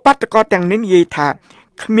ពួកបាតកោទាំងនេះនិយាយថា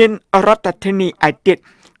គ្មានរដ្ឋធានីឯទៀត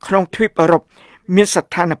ក្នុងទ្វីបអឺរ៉ុបមានស្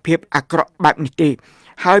ថានភាពអាក្រក់បែបនេះទេ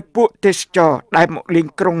ហើយពួកទេសចរដែលមកលេង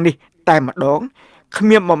ក្រុងនេះតែម្ដងគ្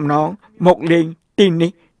មានបំណងមកលេងទី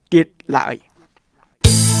នេះទៀតឡើយ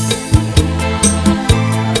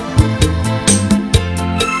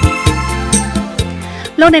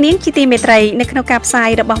លោកអ្នកនាងជាទីមេត្រីនៅក្នុងការផ្សាយ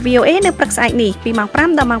របស់ VOA នៅព្រឹកស្អែកនេះពីម៉ោង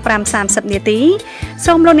 5 ដល់ម៉ោង 5:30 នាទី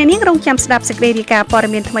សូមលោកអ្នកនាងរងចាំស្ដាប់សេចក្តីរាយការណ៍ព័ត៌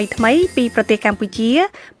មានថ្មីៗពីប្រទេសកម្ពុជា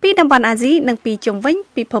ពីតំបន់អាស៊ីនិងពីជុំវិញ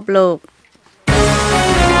ពិភពលោក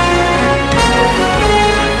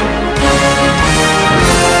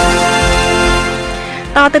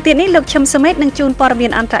តទៅទៀតនេះលោកឈឹមសុមេតនឹងជូនព័ត៌មា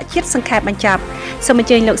នអន្តរជាតិសង្ខេបបញ្ចប់សូមអញ្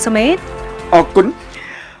ជើញលោកសុមេតអរគុណ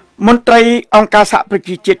មន្ត្រីអង្គការសហប្រ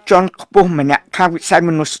ជាជាតិជាន់ខ្ពស់ម្នាក់ខាងវិស័យ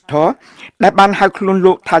មនុស្សធម៌ដែលបានហៅខ្លួន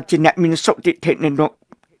លោកថាជាអ្នកមានសុតិធិ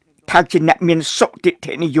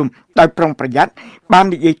និយមដោយប្រុងប្រយ័ត្នបាន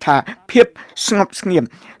និយាយថាភាពស្ងប់ស្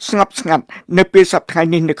ងាត់នៅពេលសប្តាហ៍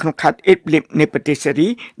នេះនៅក្នុងខេត្តអ៊ីបលីបនៃប្រទេសសេរី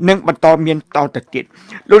នឹងបន្តមានតទៅទៀត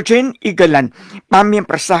លោក Jane Egeland បានមាន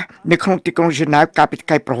ប្រសាសន៍នៅក្នុងទីក្រុងហ្សឺណែវកាលពីថ្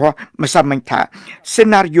ងៃប្រហោះម្សិលមិញថាសេ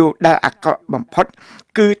ណារីយ៉ូដែលអាក្រក់បំផុត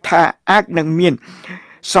គឺថាអាចនឹងមាន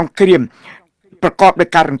សង្គ្រាមប្រកបដោយ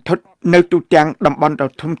ការរន្ធត់នៅទូទាំងតំបន់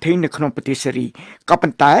ដ៏ធំធេងនៅក្នុងប្រទេសសេរីក៏ប៉ុ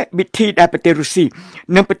ន្តែវិធីដែលប្រទេសរុស្ស៊ី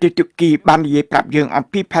និងប្រទេសទូគីបាននិយាយប្រាប់យើងអំ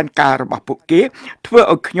ពីផែនការរបស់ពួកគេធ្វើ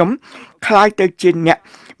ឲ្យខ្ញុំខ្លាយទៅជាអ្នក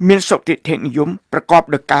មានសុតិធិនិយមប្រកប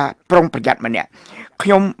ដោយការប្រុងប្រយ័ត្នម្នាក់ខ្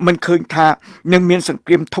ញុំមិនឃើញថានឹងមានសង្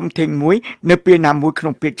គ្រាមធំធេងមួយនៅពេលណាមួយក្នុ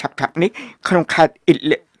ងពេលឆាប់ៗនេះក្នុងខេត្តអ៊ី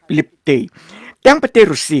លីបទេទាំងប្រទេស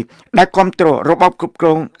រុស្ស៊ីដែលគ្រប់គ្រងរបបគ្រប់គ្រ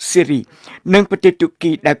ងសេរីនិងប្រទេសទូ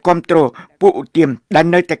គីដែលគ្រប់គ្រងពួកឧទាមដែល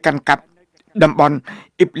នៅតែកាន់កាប់តំបន់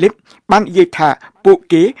អ៊ីបលីបបាននិយាយថាពួក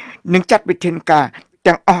គេនឹងចាត់វិធានការ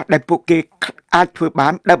ទាំងអស់ដែលពួកគេអាចធ្វើបា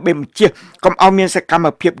នដើម្បីបញ្ជាកុំឲ្យមានសកម្ម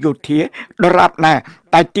ភាពយោធាដរាបណា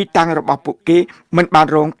តែទីតាំងរបស់ពួកគេមិនបាន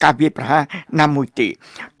រងការវាយប្រហារណាមួយទេ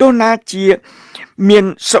ទោះណាជាមាន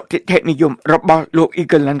សុតិធិនិយមរបស់លោក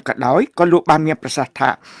Egeland ក៏ដោយក៏លោកបានមានប្រសាសន៍ថា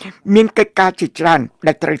មានកិច្ចការជាច្រើន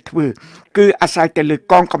ដែលត្រូវធ្វើគឺអាស្រ័យទៅលើ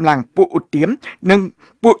កងកម្លាំងពួកឧទាមនិង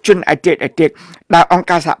ពួកជនឯកទេសដែលអង្គ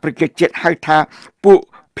ការសហប្រជាជាតិហៅថាពួក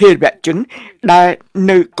ភេរវជនដែល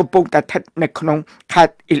នៅកំពុងតែស្ថិតនៅក្នុងខេ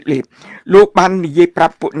ត្តអ៊ីលីបលោកបាននិយាយប្រា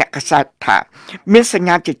ប់ពួកអ្នកកាសែតថាមានសញ្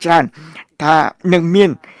ញាជាច្រើនថានឹងមា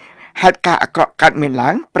នហេតុការណ៍អាក្រក់កើតមានឡើ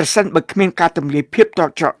ងប្រសិនបើគ្មានការទម្លាយភាពត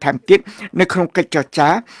ច្រកថែមទៀតនៅក្នុងកិច្ចចរចា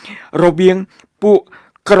រវាងពួក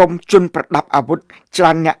ក្រុមជនប្រដាប់អាវុធច្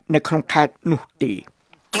រើនអ្នកនៅក្នុងខេត្តនោះទេ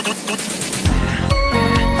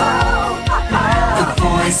The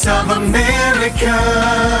Voice of America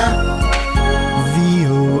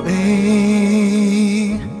VOA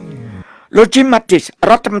លោក Jim Mattis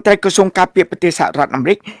រដ្ឋមន្ត្រីក្រសួងការពារប្រទេសសហរដ្ឋអាមេ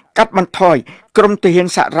រិកកាត់បន្ថយក្រុមទាហាន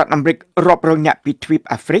សហរដ្ឋអាមេរិករាប់រយនាក់ពីទ្វីប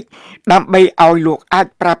អាហ្វ្រិកដើម្បីឲ្យលោកអាច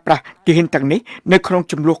ប្រើប្រាស់ទាហានទាំងនេះនៅក្នុង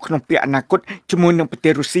ចំនួនក្នុងពេលអនាគតជាមួយនឹងប្រទេ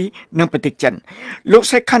សរុស្ស៊ីនិងប្រទេសចិនលោក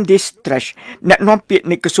ស្រី Candice Stresh អ្នកនាំពាក្យ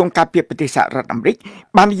នៃក្រសួងការពារប្រទេសសហរដ្ឋអាមេរិក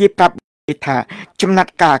បាននិយាយប្រាប់ថាចំណា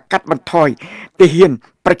ត់ការកាត់បន្ថយទាហាន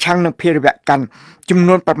ប្រឆាំងនឹងភេរវកម្មចំ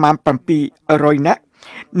នួនប្រមាណ700នាក់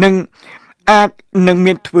និងអាចនឹង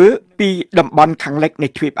មានធ្វើពីតំបន់ខាងលិចនៃ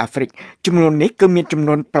ទ្វីបអាហ្វ្រិកចំនួននេះគឺមានចំ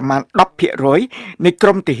នួនប្រមាណ 10% នៃក្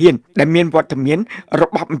រុមទាហានដែលមានវត្តមានរប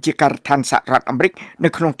ស់បញ្ជាការដ្ឋានសហរដ្ឋអាមេរិកនៅ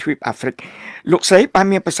ក្នុងទ្វីបអាហ្វ្រិកលោកស្រីបាន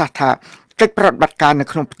មានប្រសាសន៍ថាកិច្ចប្រតិបត្តិការនៅ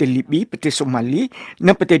ក្នុងប្រទេសលីប៊ីប្រទេសសូម៉ាលី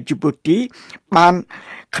និងប្រទេសជីបូទីបាន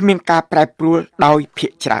គ្មានការប្រែប្រួលដោយភា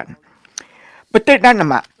គច្រើនប្រទេសដាណឺ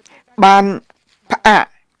ម៉ាកបានផ្អាក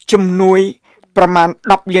ជំនួយប្រមាណ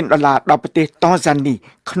$10 លានដល់ប្រទេសតង់ហ្សានី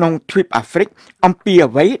ក្នុងទ្វីបអាហ្វ្រិកអំពី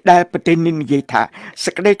អ្វីដែលប្រទេសនេះនិយាយថា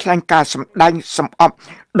សេចក្តីថ្លែងការណ៍សម្ដែងសម្អប់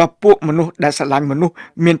ដល់ពួកមនុស្សដែលស្រឡាញ់មនុស្ស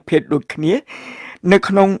មានភេទដូចគ្នានៅ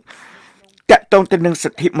ក្នុង តាក់ទងទៅនឹងសិ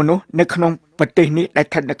ទ្ធិមនុស្សនៅក្នុងប្រទេសនេះដែល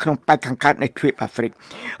ស្ថិតនៅក្នុងប៉ែកខាងកើតនៃទ្វីបអាហ្វ្រិក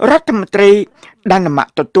រដ្ឋមន្ត្រីដានម៉ា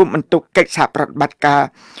ក់ទទួលបន្ទុកកិច្ចសហប្រតិបត្តិកា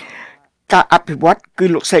រអភិវឌ្ឍគឺ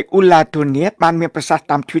លោកស្រីអ៊ូឡាទូនីបានមានប្រសាសន៍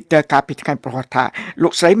តាម Twitter កាលពីថ្ងៃព្រហស្បតិ៍ថាលោ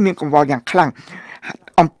កស្រីមានកង្វល់យ៉ាងខ្លាំង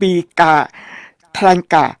អំពីការថ្លែង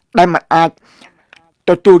ការណ៍ដែលមិនអាច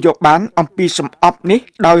ទទួលយកបានអំពីសម្អប់នេះ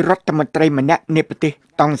ដោយរដ្ឋមន្ត្រីម្នាក់នៃប្រទេស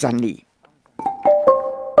តង់ហ្សានី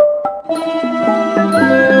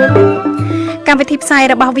កម្មវិធីផ្សាយ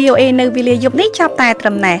របស់ VOA នៅវេលាយប់នេះចាប់តែត្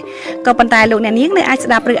រឹមនេះក៏ប៉ុន្តែលោកអ្នកនាងនៅអាច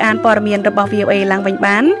ស្ដាប់ឬអានព័ត៌មានរបស់ VOA ឡើងវិញ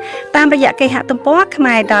បានតាមរយៈគេហទំព័រ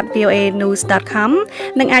khmer.voanews.com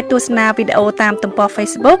និងអាចទស្សនាវីដេអូតាមទំព័រ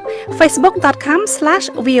Facebook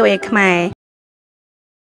facebook.com/voa khmer